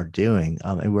people are doing,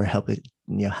 and we're happy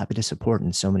to support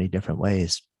in so many different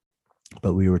ways.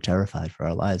 But we were terrified for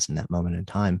our lives in that moment in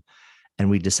time, and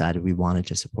we decided we wanted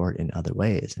to support in other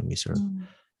ways. And we sort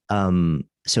of,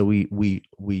 so we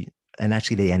and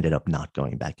actually they ended up not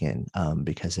going back in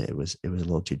because it was a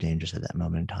little too dangerous at that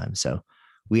moment in time. So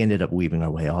we ended up weaving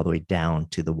our way all the way down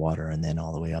to the water, and then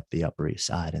all the way up the Upper East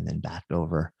Side, and then back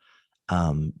over.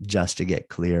 Just to get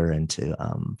clear and to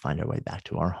find our way back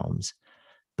to our homes.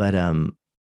 But,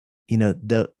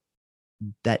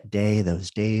 that day,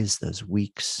 those days, those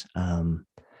weeks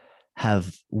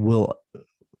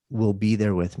will be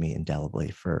there with me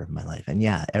indelibly for my life. And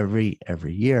yeah, every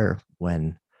year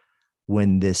when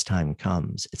this time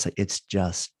comes, it's like, it's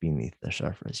just beneath the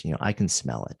surface. I can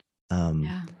smell it.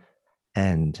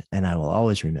 And I will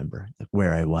always remember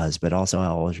where I was, but also I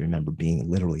always remember being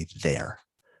literally there.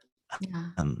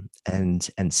 And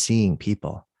seeing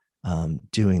people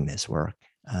doing this work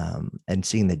and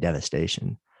seeing the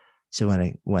devastation. So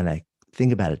when I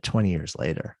think about it 20 years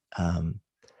later,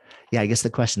 I guess the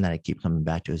question that I keep coming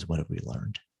back to is, what have we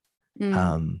learned?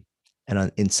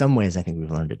 And in some ways, I think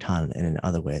we've learned a ton, and in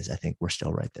other ways, I think we're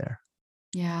still right there.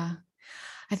 Yeah,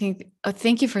 I think.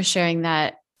 Thank you for sharing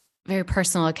that very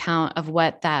personal account of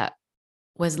what that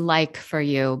was like for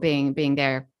you being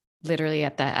there literally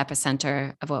at the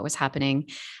epicenter of what was happening.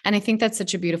 And I think that's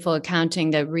such a beautiful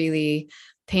accounting that really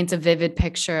paints a vivid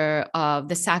picture of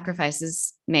the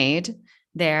sacrifices made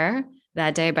there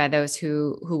that day by those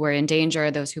who were in danger,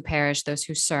 those who perished, those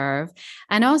who serve,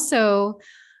 and also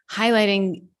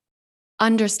highlighting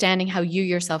understanding how you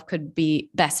yourself could be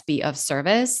of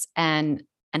service, and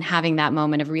having that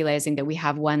moment of realizing that we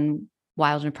have one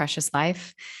wild and precious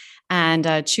life,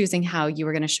 and choosing how you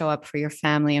were going to show up for your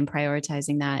family and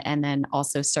prioritizing that, and then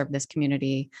also serve this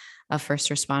community of first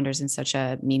responders in such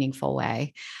a meaningful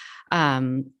way.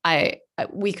 I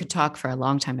We could talk for a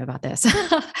long time about this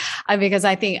because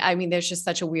I mean, there's just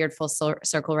such a weird full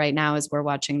circle right now as we're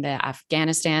watching the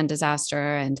Afghanistan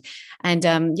disaster, and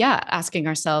yeah, asking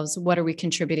ourselves, what are we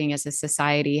contributing as a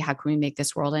society? How can we make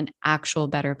this world an actual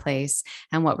better place?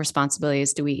 And what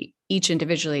responsibilities do we each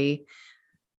individually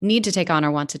need to take on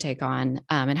or want to take on,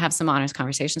 and have some honest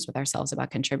conversations with ourselves about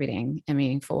contributing in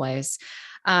meaningful ways.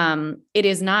 It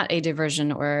is not a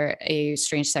diversion or a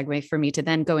strange segue for me to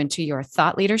then go into your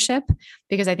thought leadership,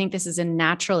 because I think this is a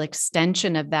natural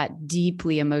extension of that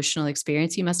deeply emotional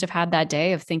experience you must have had that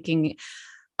day of thinking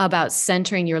about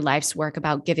centering your life's work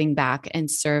about giving back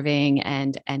and serving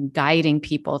and guiding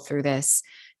people through this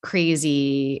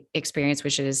crazy experience,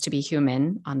 which it is to be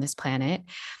human on this planet.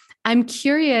 I'm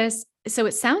curious. So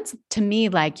it sounds to me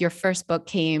like your first book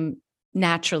came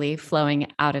naturally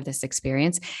flowing out of this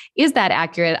experience. Is that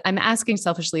accurate? I'm asking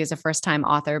selfishly as a first-time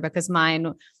author because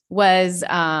mine was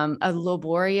a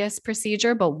laborious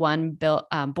procedure, but one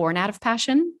born out of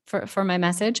passion for my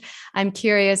message. I'm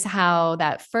curious how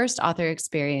that first author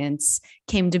experience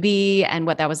came to be and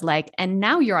what that was like. And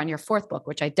now you're on your fourth book,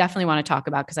 which I definitely want to talk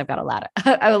about because I've got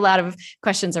a lot of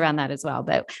questions around that as well.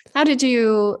 But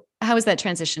how was that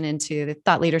transition into the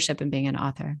thought leadership and being an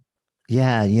author?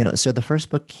 Yeah, so the first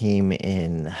book came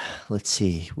in, let's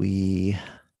see, we I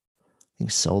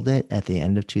think sold it at the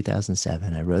end of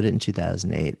 2007. I wrote it in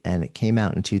 2008 and it came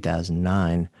out in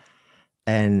 2009.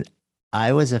 And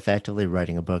I was effectively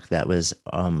writing a book that was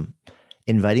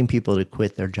inviting people to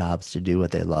quit their jobs to do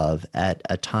what they love at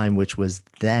a time which was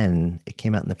then, it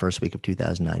came out in the first week of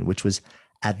 2009, which was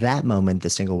at that moment the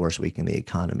single worst week in the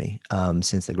economy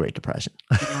since the Great Depression.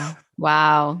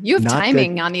 Wow. You have Not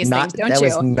timing good. on these Not things, don't That you?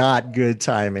 was not good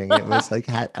timing. It was like,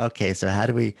 okay, so how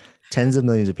do we? Tens of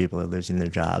millions of people are losing their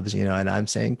jobs, and I'm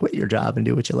saying quit your job and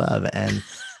do what you love. And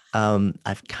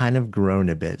I've kind of grown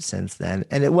a bit since then,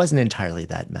 and it wasn't entirely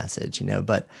that message,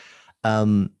 but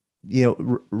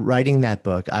writing that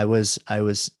book, I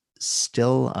was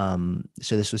still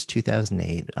so this was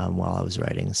 2008 while I was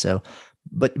writing. So,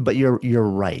 but you're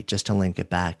right. Just to link it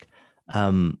back.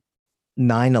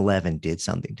 9/11 did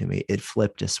something to me. It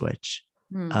flipped a switch.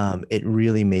 It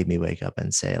really made me wake up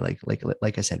and say,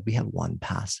 like I said, we have one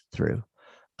pass through.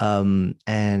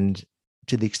 And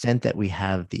to the extent that we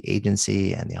have the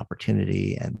agency and the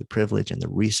opportunity and the privilege and the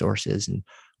resources and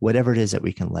whatever it is that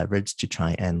we can leverage to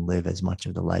try and live as much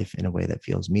of the life in a way that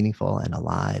feels meaningful and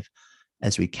alive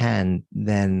as we can,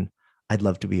 then I'd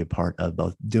love to be a part of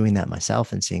both doing that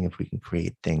myself and seeing if we can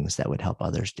create things that would help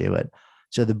others do it.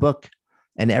 So the book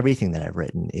and everything that I've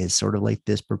written is sort of like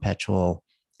this perpetual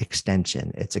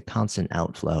extension. It's a constant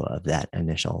outflow of that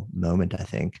initial moment, I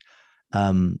think.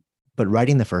 But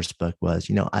writing the first book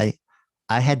was,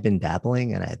 I had been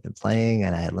dabbling and I had been playing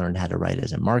and I had learned how to write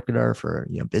as a marketer for,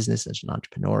 business as an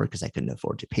entrepreneur because I couldn't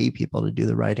afford to pay people to do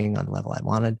the writing on the level I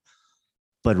wanted.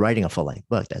 But writing a full length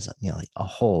book, that's like a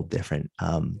whole different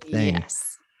thing.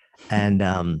 Yes.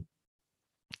 And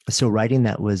so writing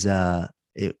that was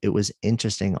it was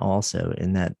interesting also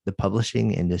in that the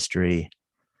publishing industry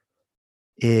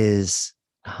is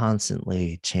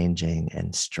constantly changing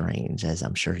and strange, as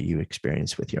I'm sure you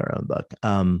experienced with your own book.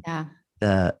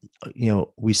 Yeah.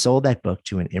 We sold that book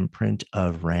to an imprint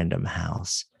of Random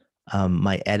House.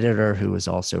 My editor, who was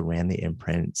also ran the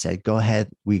imprint, said, go ahead.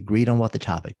 We agreed on what the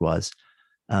topic was.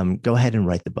 Go ahead and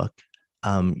write the book.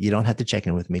 You don't have to check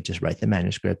in with me. Just write the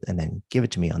manuscript and then give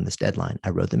it to me on this deadline. I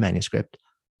wrote the manuscript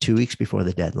 2 weeks before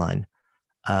the deadline.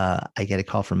 I get a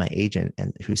call from my agent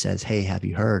and who says, hey, have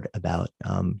you heard about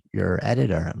your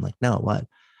editor? I'm like, no, what?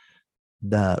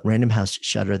 The Random House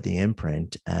shuttered the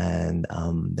imprint and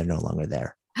they're no longer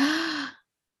there.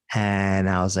 And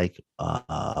I was like,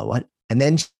 what? And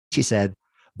then she said,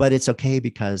 but it's okay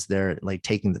because they're like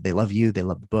they love you, they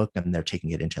love the book, and they're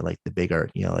taking it into like the bigger,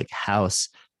 like house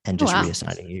and just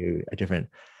reassigning you a different.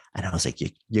 And I was like,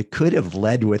 you could have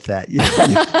led with that.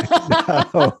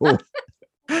 No.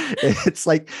 It's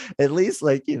like, at least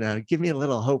like, give me a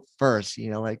little hope first,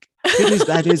 like good news,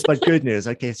 bad news, but good news.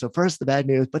 Okay. So first the bad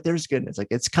news, but there's good news. Like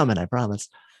it's coming, I promise.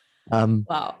 Um,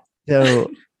 Wow.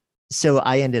 so so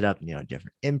I ended up, a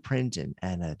different imprint and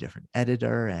a different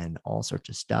editor and all sorts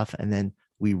of stuff. And then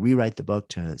we rewrite the book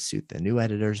to suit the new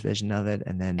editor's vision of it.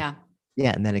 And then, Yeah.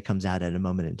 yeah, and then it comes out at a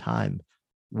moment in time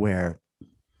where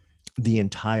the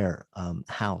entire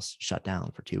house shut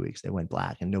down for 2 weeks. They went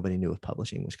black and nobody knew if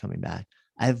publishing was coming back.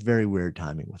 I have very weird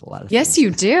timing with a lot of Yes, things.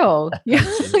 you do. I You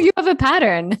do. have a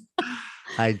pattern.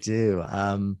 I do.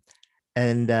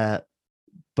 And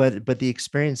but the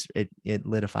experience, it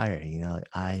lit a fire.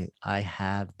 I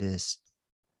have this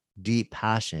deep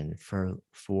passion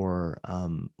for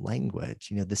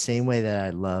language. The same way that I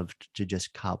loved to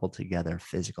just cobble together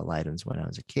physical items when I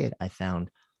was a kid, I found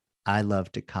I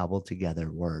love to cobble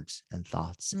together words and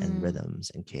thoughts and Mm.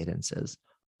 rhythms and cadences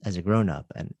as a grown up.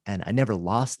 And I never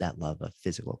lost that love of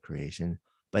physical creation,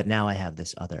 but now I have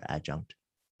this other adjunct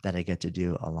that I get to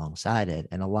do alongside it.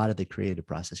 And a lot of the creative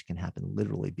process can happen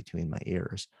literally between my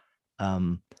ears.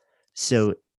 Um,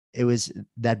 so it was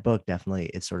that book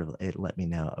definitely, it let me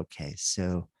know, okay,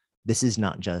 so this is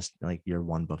not just like your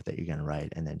one book that you're going to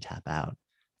write and then tap out.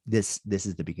 This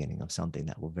is the beginning of something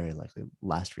that will very likely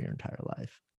last for your entire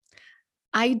life.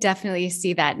 I definitely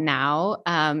see that now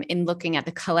in looking at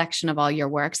the collection of all your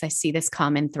works. I see this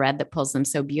common thread that pulls them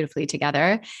so beautifully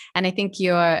together. And I think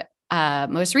your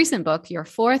most recent book, your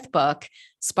fourth book,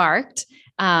 Sparked,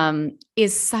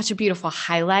 is such a beautiful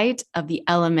highlight of the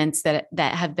elements that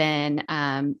have been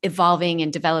evolving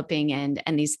and developing,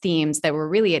 and these themes that were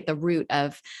really at the root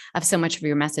of so much of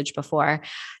your message before.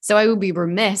 So I would be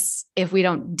remiss if we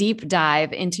don't deep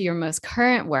dive into your most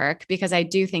current work, because I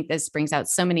do think this brings out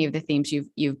so many of the themes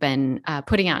you've been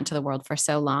putting out into the world for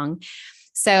so long.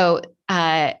 So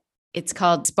it's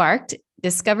called Sparked.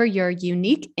 Discover your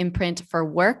unique imprint for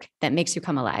work that makes you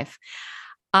come alive.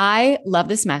 I love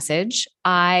this message.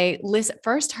 I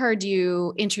first heard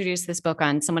you introduce this book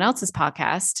on someone else's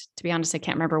podcast. To be honest, I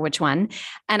can't remember which one.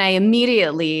 And I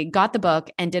immediately got the book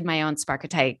and did my own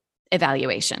Sparketype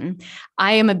evaluation.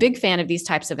 I am a big fan of these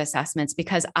types of assessments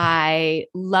because I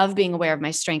love being aware of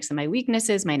my strengths and my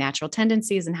weaknesses, my natural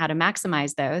tendencies, and how to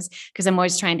maximize those, because I'm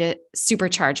always trying to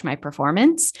supercharge my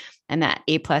performance and that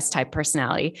A+ type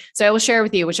personality. So I will share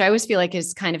with you, which I always feel like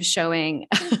is kind of showing,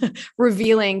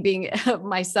 revealing being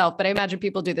myself, but I imagine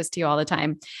people do this to you all the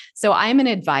time. So I'm an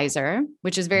advisor,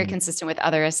 which is very consistent with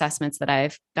other assessments that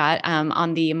I've got.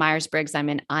 On the Myers-Briggs, I'm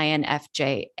an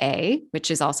INFJA,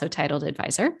 which is also titled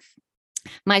advisor.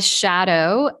 My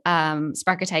shadow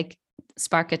Sparketype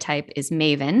is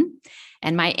Maven,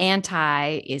 and my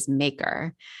anti is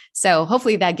Maker. So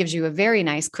hopefully that gives you a very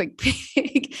nice quick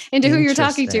peek into who you're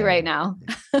talking to right now.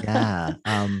 Yeah.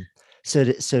 So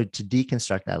to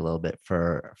deconstruct that a little bit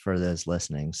for those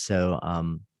listening. So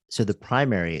the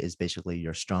primary is basically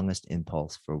your strongest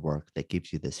impulse for work that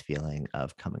gives you this feeling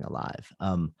of coming alive.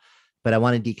 But I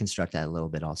want to deconstruct that a little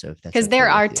bit also, if that's because okay there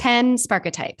are with you. 10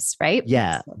 Sparketypes, right?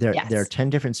 Yeah, there Yes. there are 10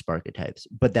 different Sparketypes,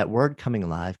 but that word coming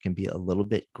alive can be a little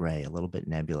bit gray, a little bit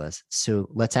nebulous. So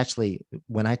let's actually,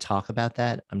 when I talk about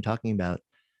that, I'm talking about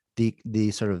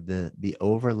the sort of the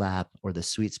overlap or the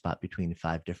sweet spot between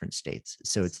 5 different states.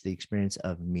 So it's the experience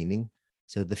of meaning.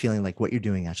 So the feeling like what you're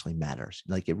doing actually matters,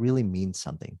 like it really means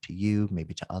something to you,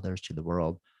 maybe to others, to the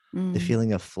world. The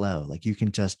feeling of flow, like you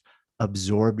can just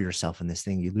absorb yourself in this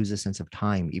thing. You lose a sense of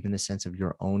time, even the sense of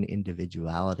your own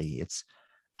individuality. It's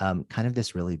kind of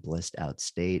this really blissed out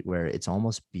state where it's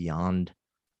almost beyond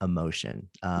emotion.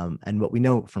 And what we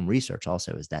know from research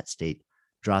also is that state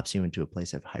drops you into a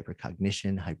place of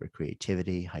hypercognition,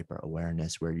 hypercreativity, hyper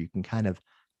awareness, where you can kind of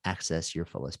access your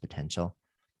fullest potential.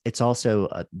 It's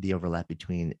also the overlap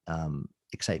between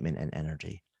excitement and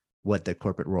energy, what the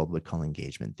corporate world would call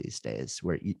engagement these days,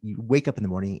 where you wake up in the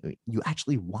morning, you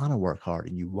actually want to work hard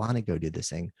and you want to go do this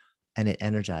thing, and it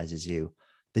energizes you.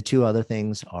 The 2 other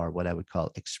things are what I would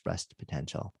call expressed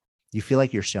potential. You feel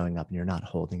like you're showing up and you're not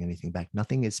holding anything back.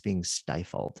 Nothing is being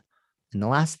stifled. And the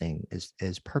last thing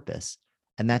is purpose.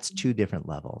 And that's 2 different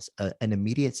levels. An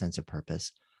immediate sense of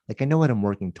purpose, like I know what I'm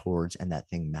working towards and that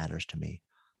thing matters to me.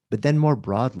 But then more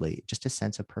broadly, just a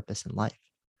sense of purpose in life.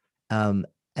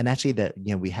 And actually that,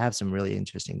 we have some really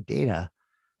interesting data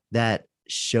that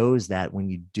shows that when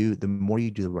you do, the more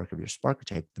you do the work of your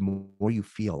Sparketype, the more you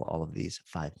feel all of these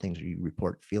 5 things, or you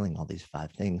report feeling all these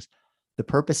 5 things. The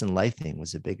purpose in life thing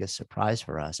was the biggest surprise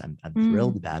for us. I'm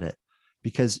thrilled about it,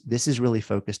 because this is really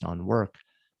focused on work.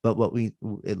 But what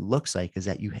it looks like is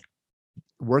that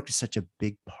work is such a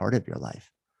big part of your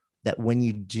life, that when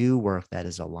you do work that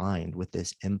is aligned with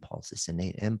this impulse, this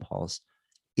innate impulse,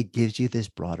 it gives you this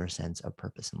broader sense of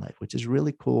purpose in life, which is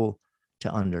really cool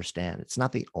to understand. It's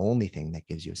not the only thing that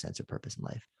gives you a sense of purpose in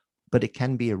life, but it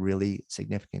can be a really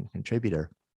significant contributor.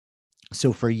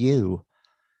 So for you,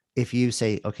 if you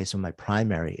say, okay, so my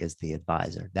primary is the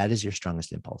advisor, that is your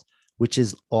strongest impulse, which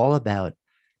is all about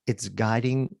it's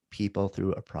guiding people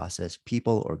through a process,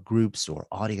 people or groups or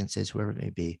audiences, whoever it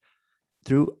may be,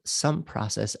 through some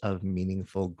process of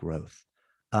meaningful growth.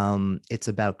 It's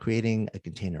about creating a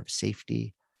container of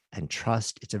safety and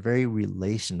trust. It's a very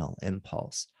relational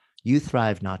impulse. You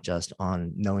thrive not just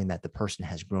on knowing that the person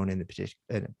has grown in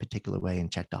a particular way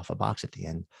and checked off a box at the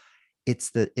end. It's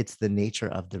the nature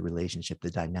of the relationship, the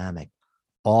dynamic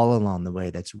all along the way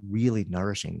that's really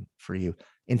nourishing for you.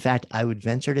 In fact, I would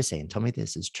venture to say, and tell me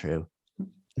this is true,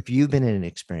 if you've been in an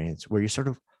experience where you're sort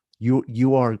of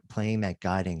you are playing that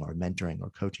guiding or mentoring or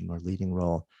coaching or leading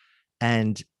role,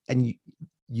 and you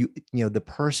know the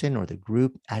person or the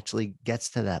group actually gets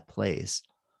to that place,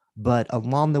 but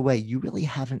along the way you really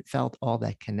haven't felt all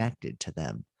that connected to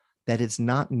them, that it's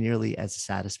not nearly as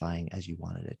satisfying as you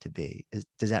wanted it to be.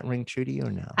 Does that ring true to you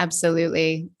or no?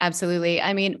 Absolutely. Absolutely.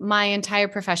 I mean, my entire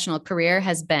professional career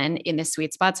has been in the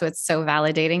sweet spot. So it's so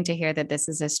validating to hear that this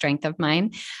is a strength of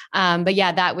mine. But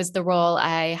yeah, that was the role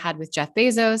I had with Jeff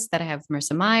Bezos, that I have with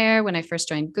Marissa Mayer when I first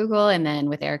joined Google, and then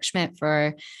with Eric Schmidt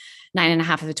for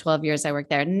 9.5 of the 12 years I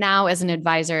worked there. Now, as an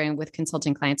advisor and with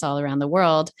consulting clients all around the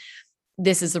world,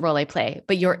 this is the role I play.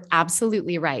 But you're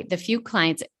absolutely right. The few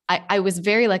clients, I was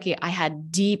very lucky. I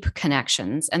had deep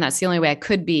connections, and that's the only way I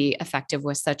could be effective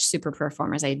with such super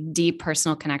performers. I had deep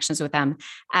personal connections with them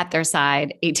at their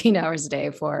side, 18 hours a day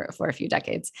for a few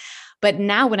decades. But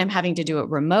now, when I'm having to do it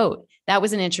remote, that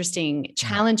was an interesting Mm.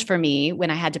 challenge for me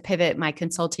when I had to pivot my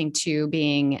consulting to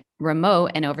being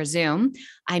remote and over Zoom.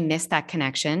 I missed that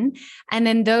connection. And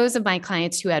then those of my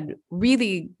clients who had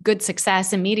really good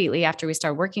success immediately after we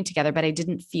started working together, but I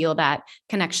didn't feel that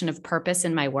connection of purpose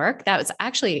in my work. That was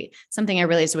actually something I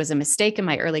realized was a mistake in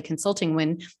my early consulting,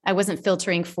 when I wasn't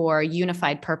filtering for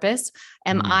unified purpose.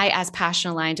 Am Mm. I as passion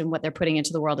aligned in what they're putting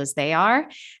into the world as they are?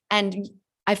 And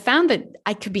I found that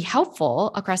I could be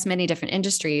helpful across many different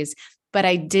industries, but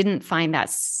I didn't find that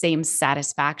same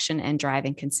satisfaction and drive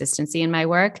and consistency in my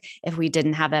work if we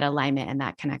didn't have that alignment and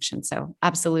that connection. So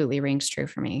absolutely rings true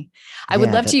for me. I would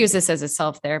Yeah, love that to use this as a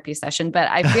self-therapy session, but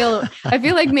I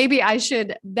feel like maybe I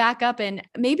should back up, and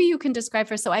maybe you can describe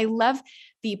for us. So I love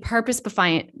the purpose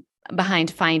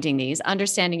behind finding these,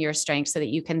 understanding your strengths so that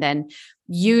you can then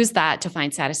use that to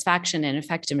find satisfaction and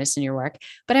effectiveness in your work.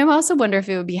 But I also wonder if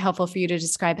it would be helpful for you to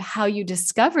describe how you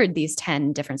discovered these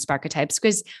 10 different Sparketypes,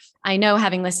 because I know,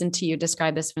 having listened to you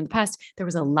describe this from the past, there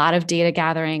was a lot of data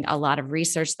gathering, a lot of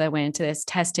research that went into this,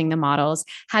 testing the models.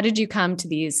 How did you come to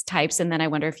these types? And then I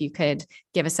wonder if you could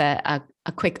give us a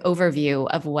quick overview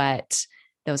of what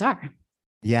those are.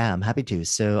 Yeah, I'm happy to.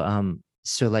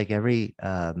 So like every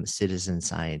citizen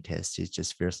scientist who's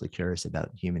just fiercely curious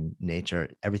about human nature,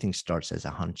 everything starts as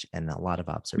a hunch and a lot of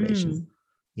observation. Mm,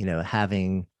 You know,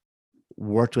 having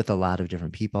worked with a lot of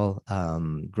different people,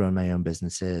 grown my own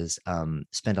businesses,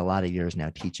 spent a lot of years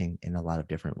now teaching in a lot of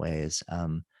different ways.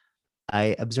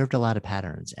 I observed a lot of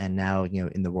patterns, and now, you know,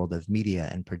 in the world of media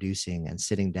and producing and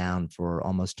sitting down for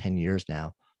almost 10 years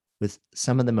now with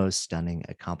some of the most stunning,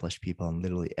 accomplished people in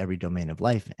literally every domain of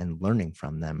life and learning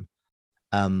from them,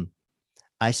 um,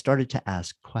 I started to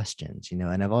ask questions, you know,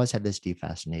 and I've always had this deep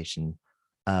fascination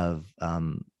of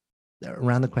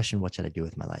around the question, what should I do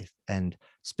with my life? And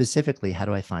specifically, how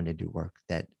do I find and do work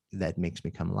that makes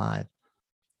me come alive?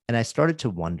 And I started to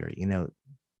wonder, you know,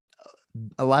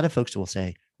 a lot of folks will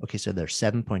say, okay, so there's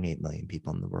 7.8 million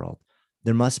people in the world.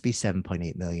 There must be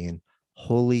 7.8 million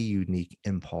wholly unique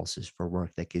impulses for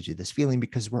work that gives you this feeling,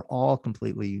 because we're all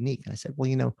completely unique. And I said, well,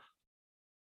 you know,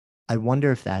 I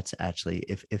wonder if that's actually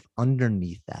if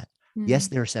underneath that, yes,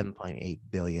 mm, there are 7.8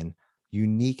 billion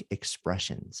unique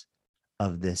expressions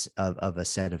of this of a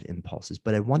set of impulses,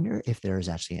 but I wonder if there is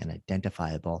actually an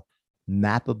identifiable,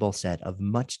 mappable set of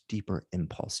much deeper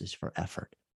impulses for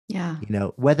effort. yeah. You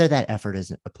know, whether that effort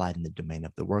is applied in the domain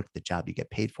of the work, the job you get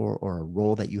paid for, or a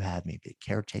role that you have, maybe a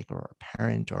caretaker or a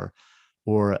parent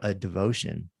or a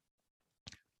devotion,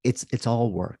 it's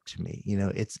all work to me. You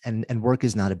know, it's and work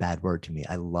is not a bad word to me.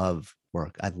 I love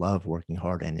work. I love working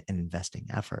hard and investing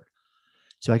effort.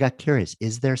 So I got curious,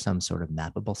 is there some sort of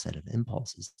mappable set of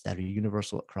impulses that are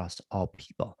universal across all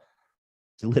people?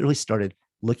 So literally started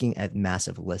looking at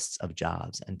massive lists of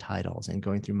jobs and titles and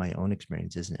going through my own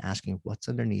experiences and asking what's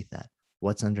underneath that,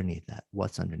 what's underneath that,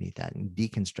 what's underneath that, and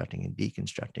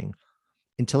deconstructing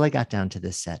until I got down to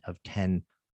this set of 10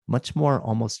 much more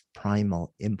almost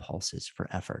primal impulses for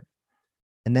effort.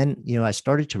 And then, you know, I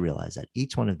started to realize that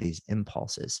each one of these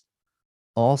impulses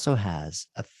also has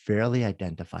a fairly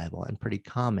identifiable and pretty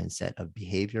common set of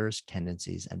behaviors,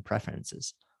 tendencies, and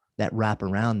preferences. that wrap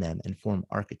around them and form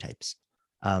archetypes.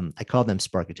 I call them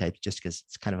sparketypes just because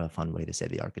it's kind of a fun way to say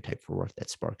the archetype for work that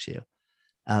sparks you.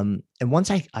 And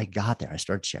once I got there, I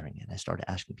started sharing it. I started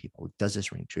asking people, does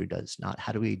this ring true? Does it not?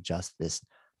 How do we adjust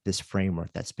this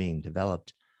framework that's being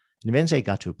developed? And eventually I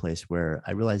got to a place where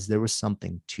I realized there was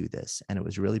something to this, and it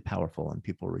was really powerful and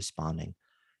people were responding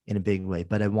in a big way,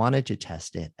 but I wanted to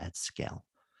test it at scale.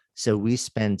 So we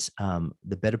spent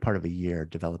the better part of a year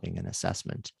developing an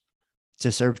assessment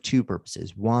to serve two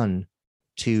purposes. One,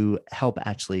 to help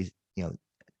actually,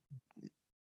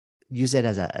 use it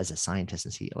as a scientist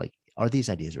and see, like, are these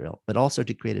ideas real? But also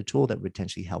to create a tool that would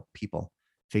potentially help people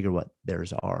figure what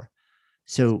theirs are.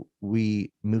 So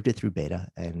we moved it through beta,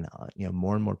 and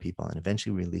more and more people, and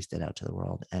eventually released it out to the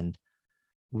world. And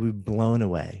we're blown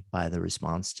away by the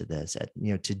response to this.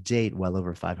 To date, well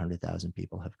over 500,000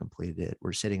 people have completed it.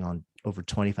 We're sitting on over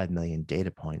 25 million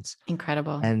data points.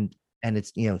 Incredible. And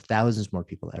it's, thousands more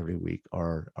people every week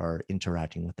are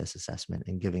interacting with this assessment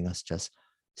and giving us just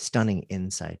stunning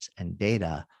insights and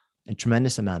data and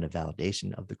tremendous amount of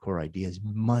validation of the core ideas,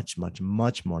 much, much,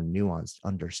 much more nuanced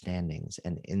understandings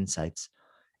and insights.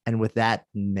 And with that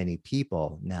many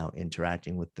people now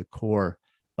interacting with the core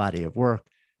body of work,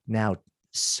 now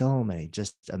so many,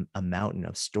 just a mountain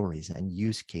of stories and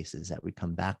use cases that we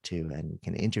come back to and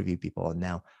can interview people, and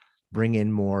now bring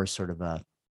in more sort of a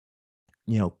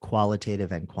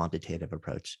qualitative and quantitative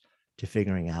approach to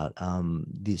figuring out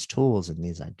these tools and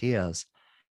these ideas.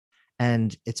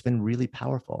 And it's been really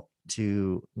powerful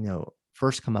to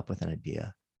first come up with an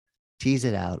idea, tease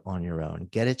it out on your own,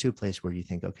 get it to a place where you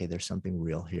think, okay, there's something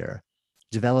real here,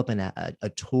 develop a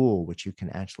tool which you can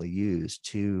actually use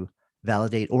to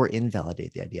validate or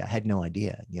invalidate the idea. I had no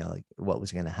idea, like what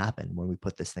was going to happen when we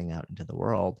put this thing out into the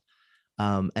world.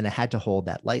 And I had to hold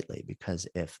that lightly, because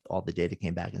if all the data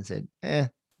came back and said,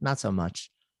 not so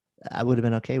much, I would have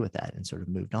been okay with that and sort of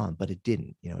moved on. But it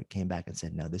didn't. It came back and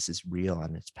said, no, this is real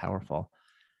and it's powerful.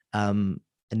 And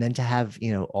then to have,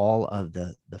 all of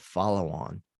the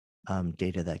follow-on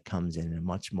data that comes in a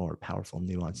much more powerful,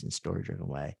 nuanced, and story-driven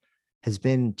way has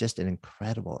been just an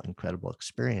incredible, incredible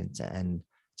experience. And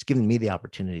it's given me the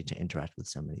opportunity to interact with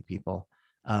so many people,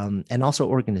 and also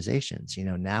organizations.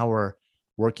 Now we're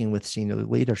working with senior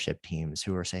leadership teams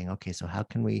who are saying, okay, so how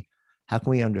can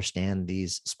we understand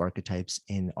these sparketypes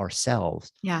in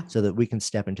ourselves, so that we can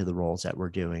step into the roles that we're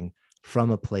doing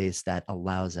from a place that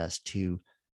allows us to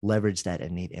leverage that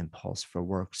innate impulse for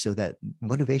work, so that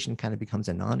motivation kind of becomes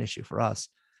a non-issue for us.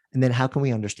 And then how can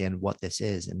we understand what this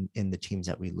is in the teams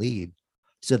that we lead,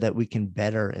 so that we can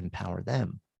better empower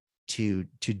them to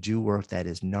do work that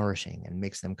is nourishing and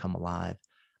makes them come alive,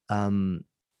 and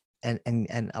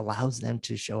allows them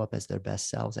to show up as their best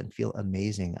selves and feel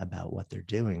amazing about what they're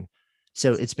doing.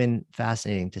 So it's been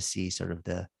fascinating to see sort of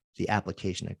the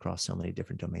application across so many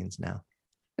different domains now.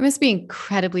 It must be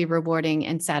incredibly rewarding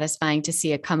and satisfying to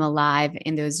see it come alive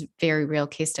in those very real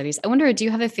case studies. I wonder, do you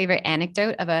have a favorite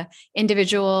anecdote of a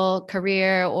individual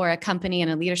career or a company and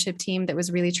a leadership team that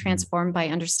was really transformed by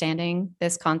understanding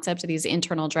this concept of these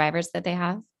internal drivers that they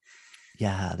have?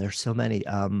 Yeah, there's so many.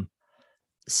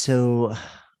 So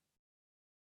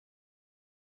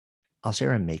I'll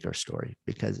share a maker story,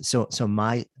 because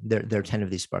there are 10 of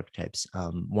these archetypes.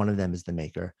 One of them is the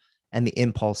maker, and the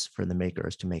impulse for the maker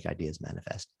is to make ideas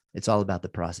manifest. It's all about the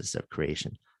process of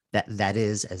creation. That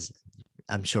is, as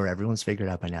I'm sure everyone's figured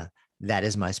out by now, that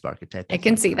is my Sparketype. I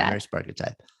can see that.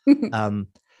 Sparketype.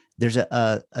 There's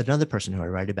another person who I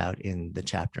write about in the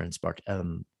chapter in Spark,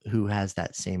 who has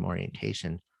that same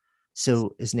orientation.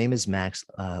 So his name is Max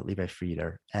Levi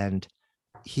Frieder, and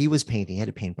he was painting. He had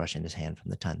a paintbrush in his hand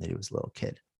from the time that he was a little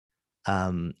kid.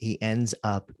 He ends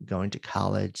up going to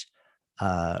college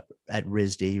at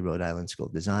RISD, Rhode Island School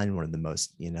of Design, one of the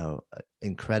most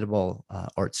incredible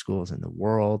art schools in the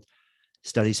world.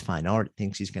 Studies fine art,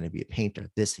 thinks he's going to be a painter.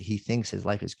 He thinks his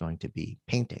life is going to be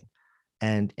painting,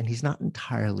 and he's not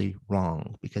entirely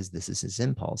wrong, because this is his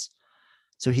impulse.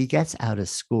 So he gets out of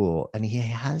school and he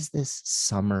has this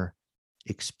summer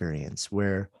experience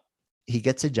where he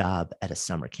gets a job at a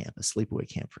summer camp, a sleepaway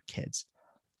camp for kids.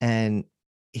 And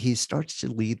he starts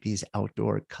to lead these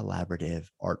outdoor collaborative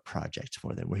art projects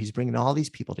for them, where he's bringing all these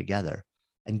people together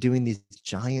and doing these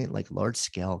giant, like large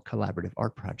scale collaborative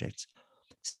art projects.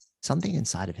 Something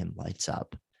inside of him lights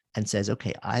up and says,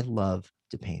 okay, I love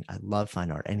to paint. I love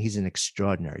fine art. And he's an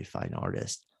extraordinary fine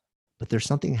artist, but there's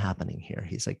something happening here.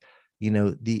 He's like,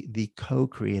 the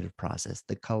co-creative process,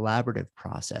 the collaborative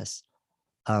process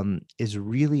is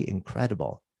really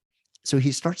incredible. So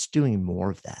he starts doing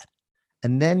more of that.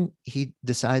 And then he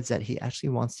decides that he actually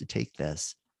wants to take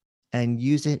this and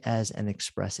use it as an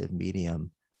expressive medium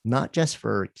not just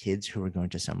for kids who are going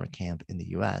to summer camp in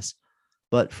the US,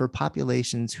 but for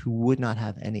populations who would not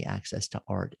have any access to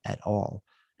art at all.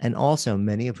 And also,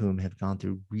 many of whom have gone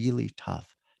through really tough,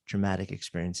 traumatic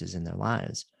experiences in their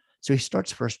lives. So he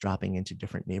starts first dropping into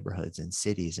different neighborhoods and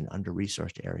cities and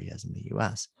under-resourced areas in the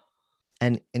US.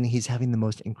 And he's having the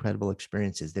most incredible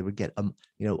experiences. They would get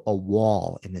a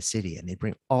wall in the city, and they'd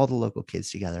bring all the local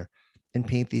kids together and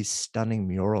paint these stunning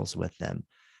murals with them.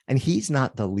 And he's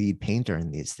not the lead painter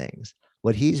in these things.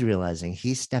 What he's realizing,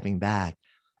 he's stepping back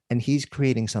and he's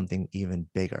creating something even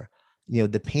bigger.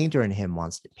 The painter in him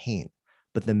wants to paint,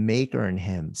 but the maker in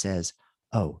him says,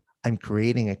 oh, I'm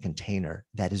creating a container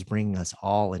that is bringing us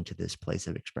all into this place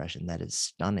of expression that is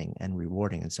stunning and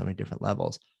rewarding in so many different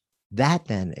levels. That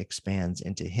then expands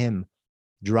into him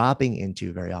dropping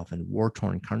into very often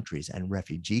war-torn countries and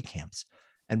refugee camps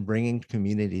and bringing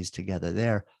communities together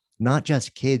there, not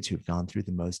just kids who've gone through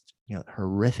the most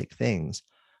horrific things,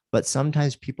 but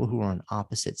sometimes people who are on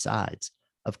opposite sides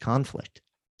of conflict,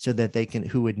 so that they can,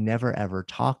 who would never ever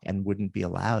talk and wouldn't be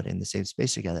allowed in the same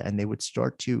space together. And they would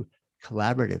start to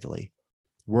collaboratively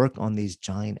work on these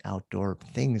giant outdoor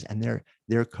things. And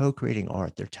they're co-creating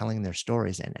art. They're telling their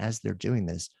stories. And as they're doing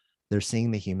this, they're seeing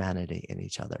the humanity in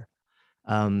each other.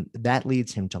 That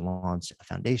leads him to launch a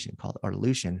foundation called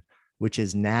Artolution, which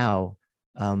is now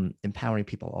empowering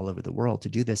people all over the world to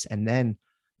do this. And then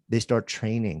they start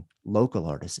training local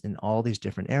artists in all these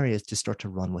different areas to start to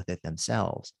run with it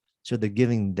themselves. So they're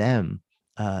giving them,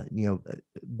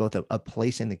 both a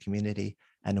place in the community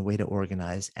and a way to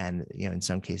organize, and in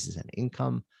some cases an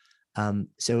income.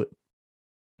 So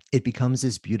it becomes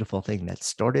this beautiful thing that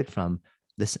started from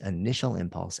this initial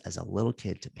impulse as a little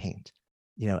kid to paint,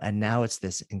 and now it's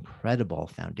this incredible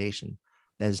foundation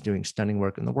that is doing stunning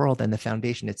work in the world. And the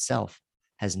foundation itself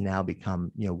has now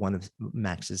become, one of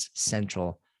Max's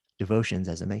central devotions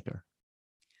as a maker.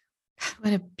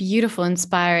 What a beautiful,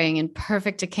 inspiring, and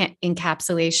perfect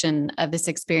encapsulation of this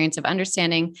experience of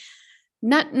understanding,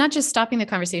 not just stopping the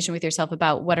conversation with yourself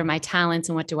about what are my talents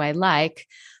and what do I like,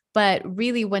 but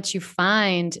really once you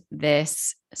find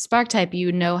this spark type,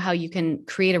 how you can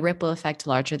create a ripple effect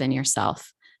larger than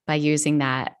yourself by using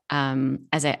that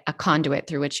as a conduit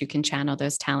through which you can channel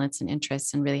those talents and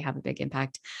interests and really have a big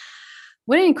impact.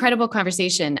 What an incredible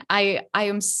conversation. I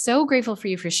am so grateful for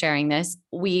you for sharing this.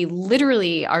 We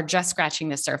literally are just scratching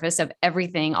the surface of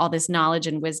everything, all this knowledge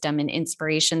and wisdom and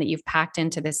inspiration that you've packed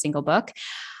into this single book.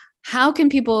 How can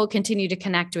people continue to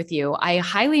connect with you? I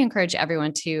highly encourage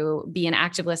everyone to be an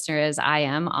active listener, as I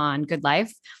am, on Good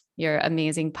Life, your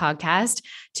amazing podcast,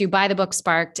 to buy the book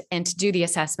Sparked and to do the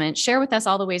assessment. Share with us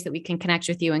all the ways that we can connect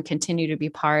with you and continue to be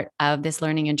part of this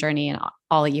learning and journey and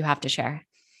all that you have to share.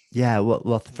 Yeah,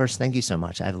 well, first, thank you so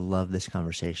much. I love this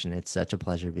conversation. It's such a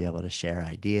pleasure to be able to share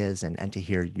ideas and to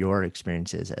hear your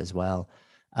experiences as well.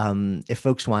 If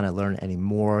folks want to learn any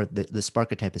more, the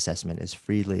Sparketype assessment is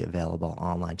freely available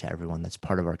online to everyone. That's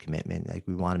part of our commitment. Like,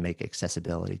 we want to make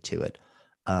accessibility to it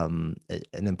an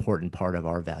important part of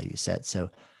our value set. So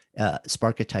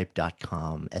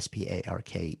Sparketype.com,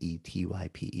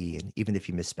 SPARKETYPE. And even if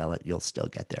you misspell it, you'll still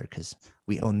get there because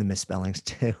we own the misspellings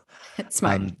too.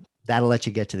 Smart. That'll let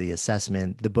you get to the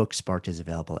assessment. The book Sparked is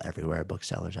available everywhere,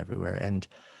 booksellers everywhere. And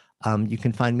you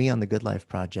can find me on the Good Life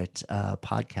Project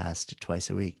podcast twice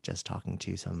a week, just talking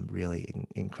to some really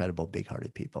incredible,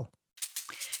 big-hearted people.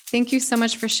 Thank you so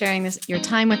much for sharing your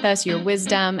time with us, your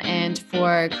wisdom, and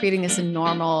for creating this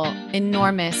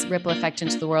enormous ripple effect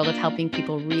into the world of helping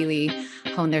people really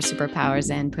hone their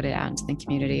superpowers and put it out into the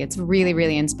community. It's really,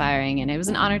 really inspiring. And it was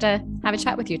an honor to have a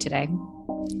chat with you today.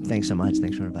 Thanks so much.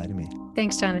 Thanks for inviting me.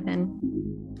 Thanks, Jonathan.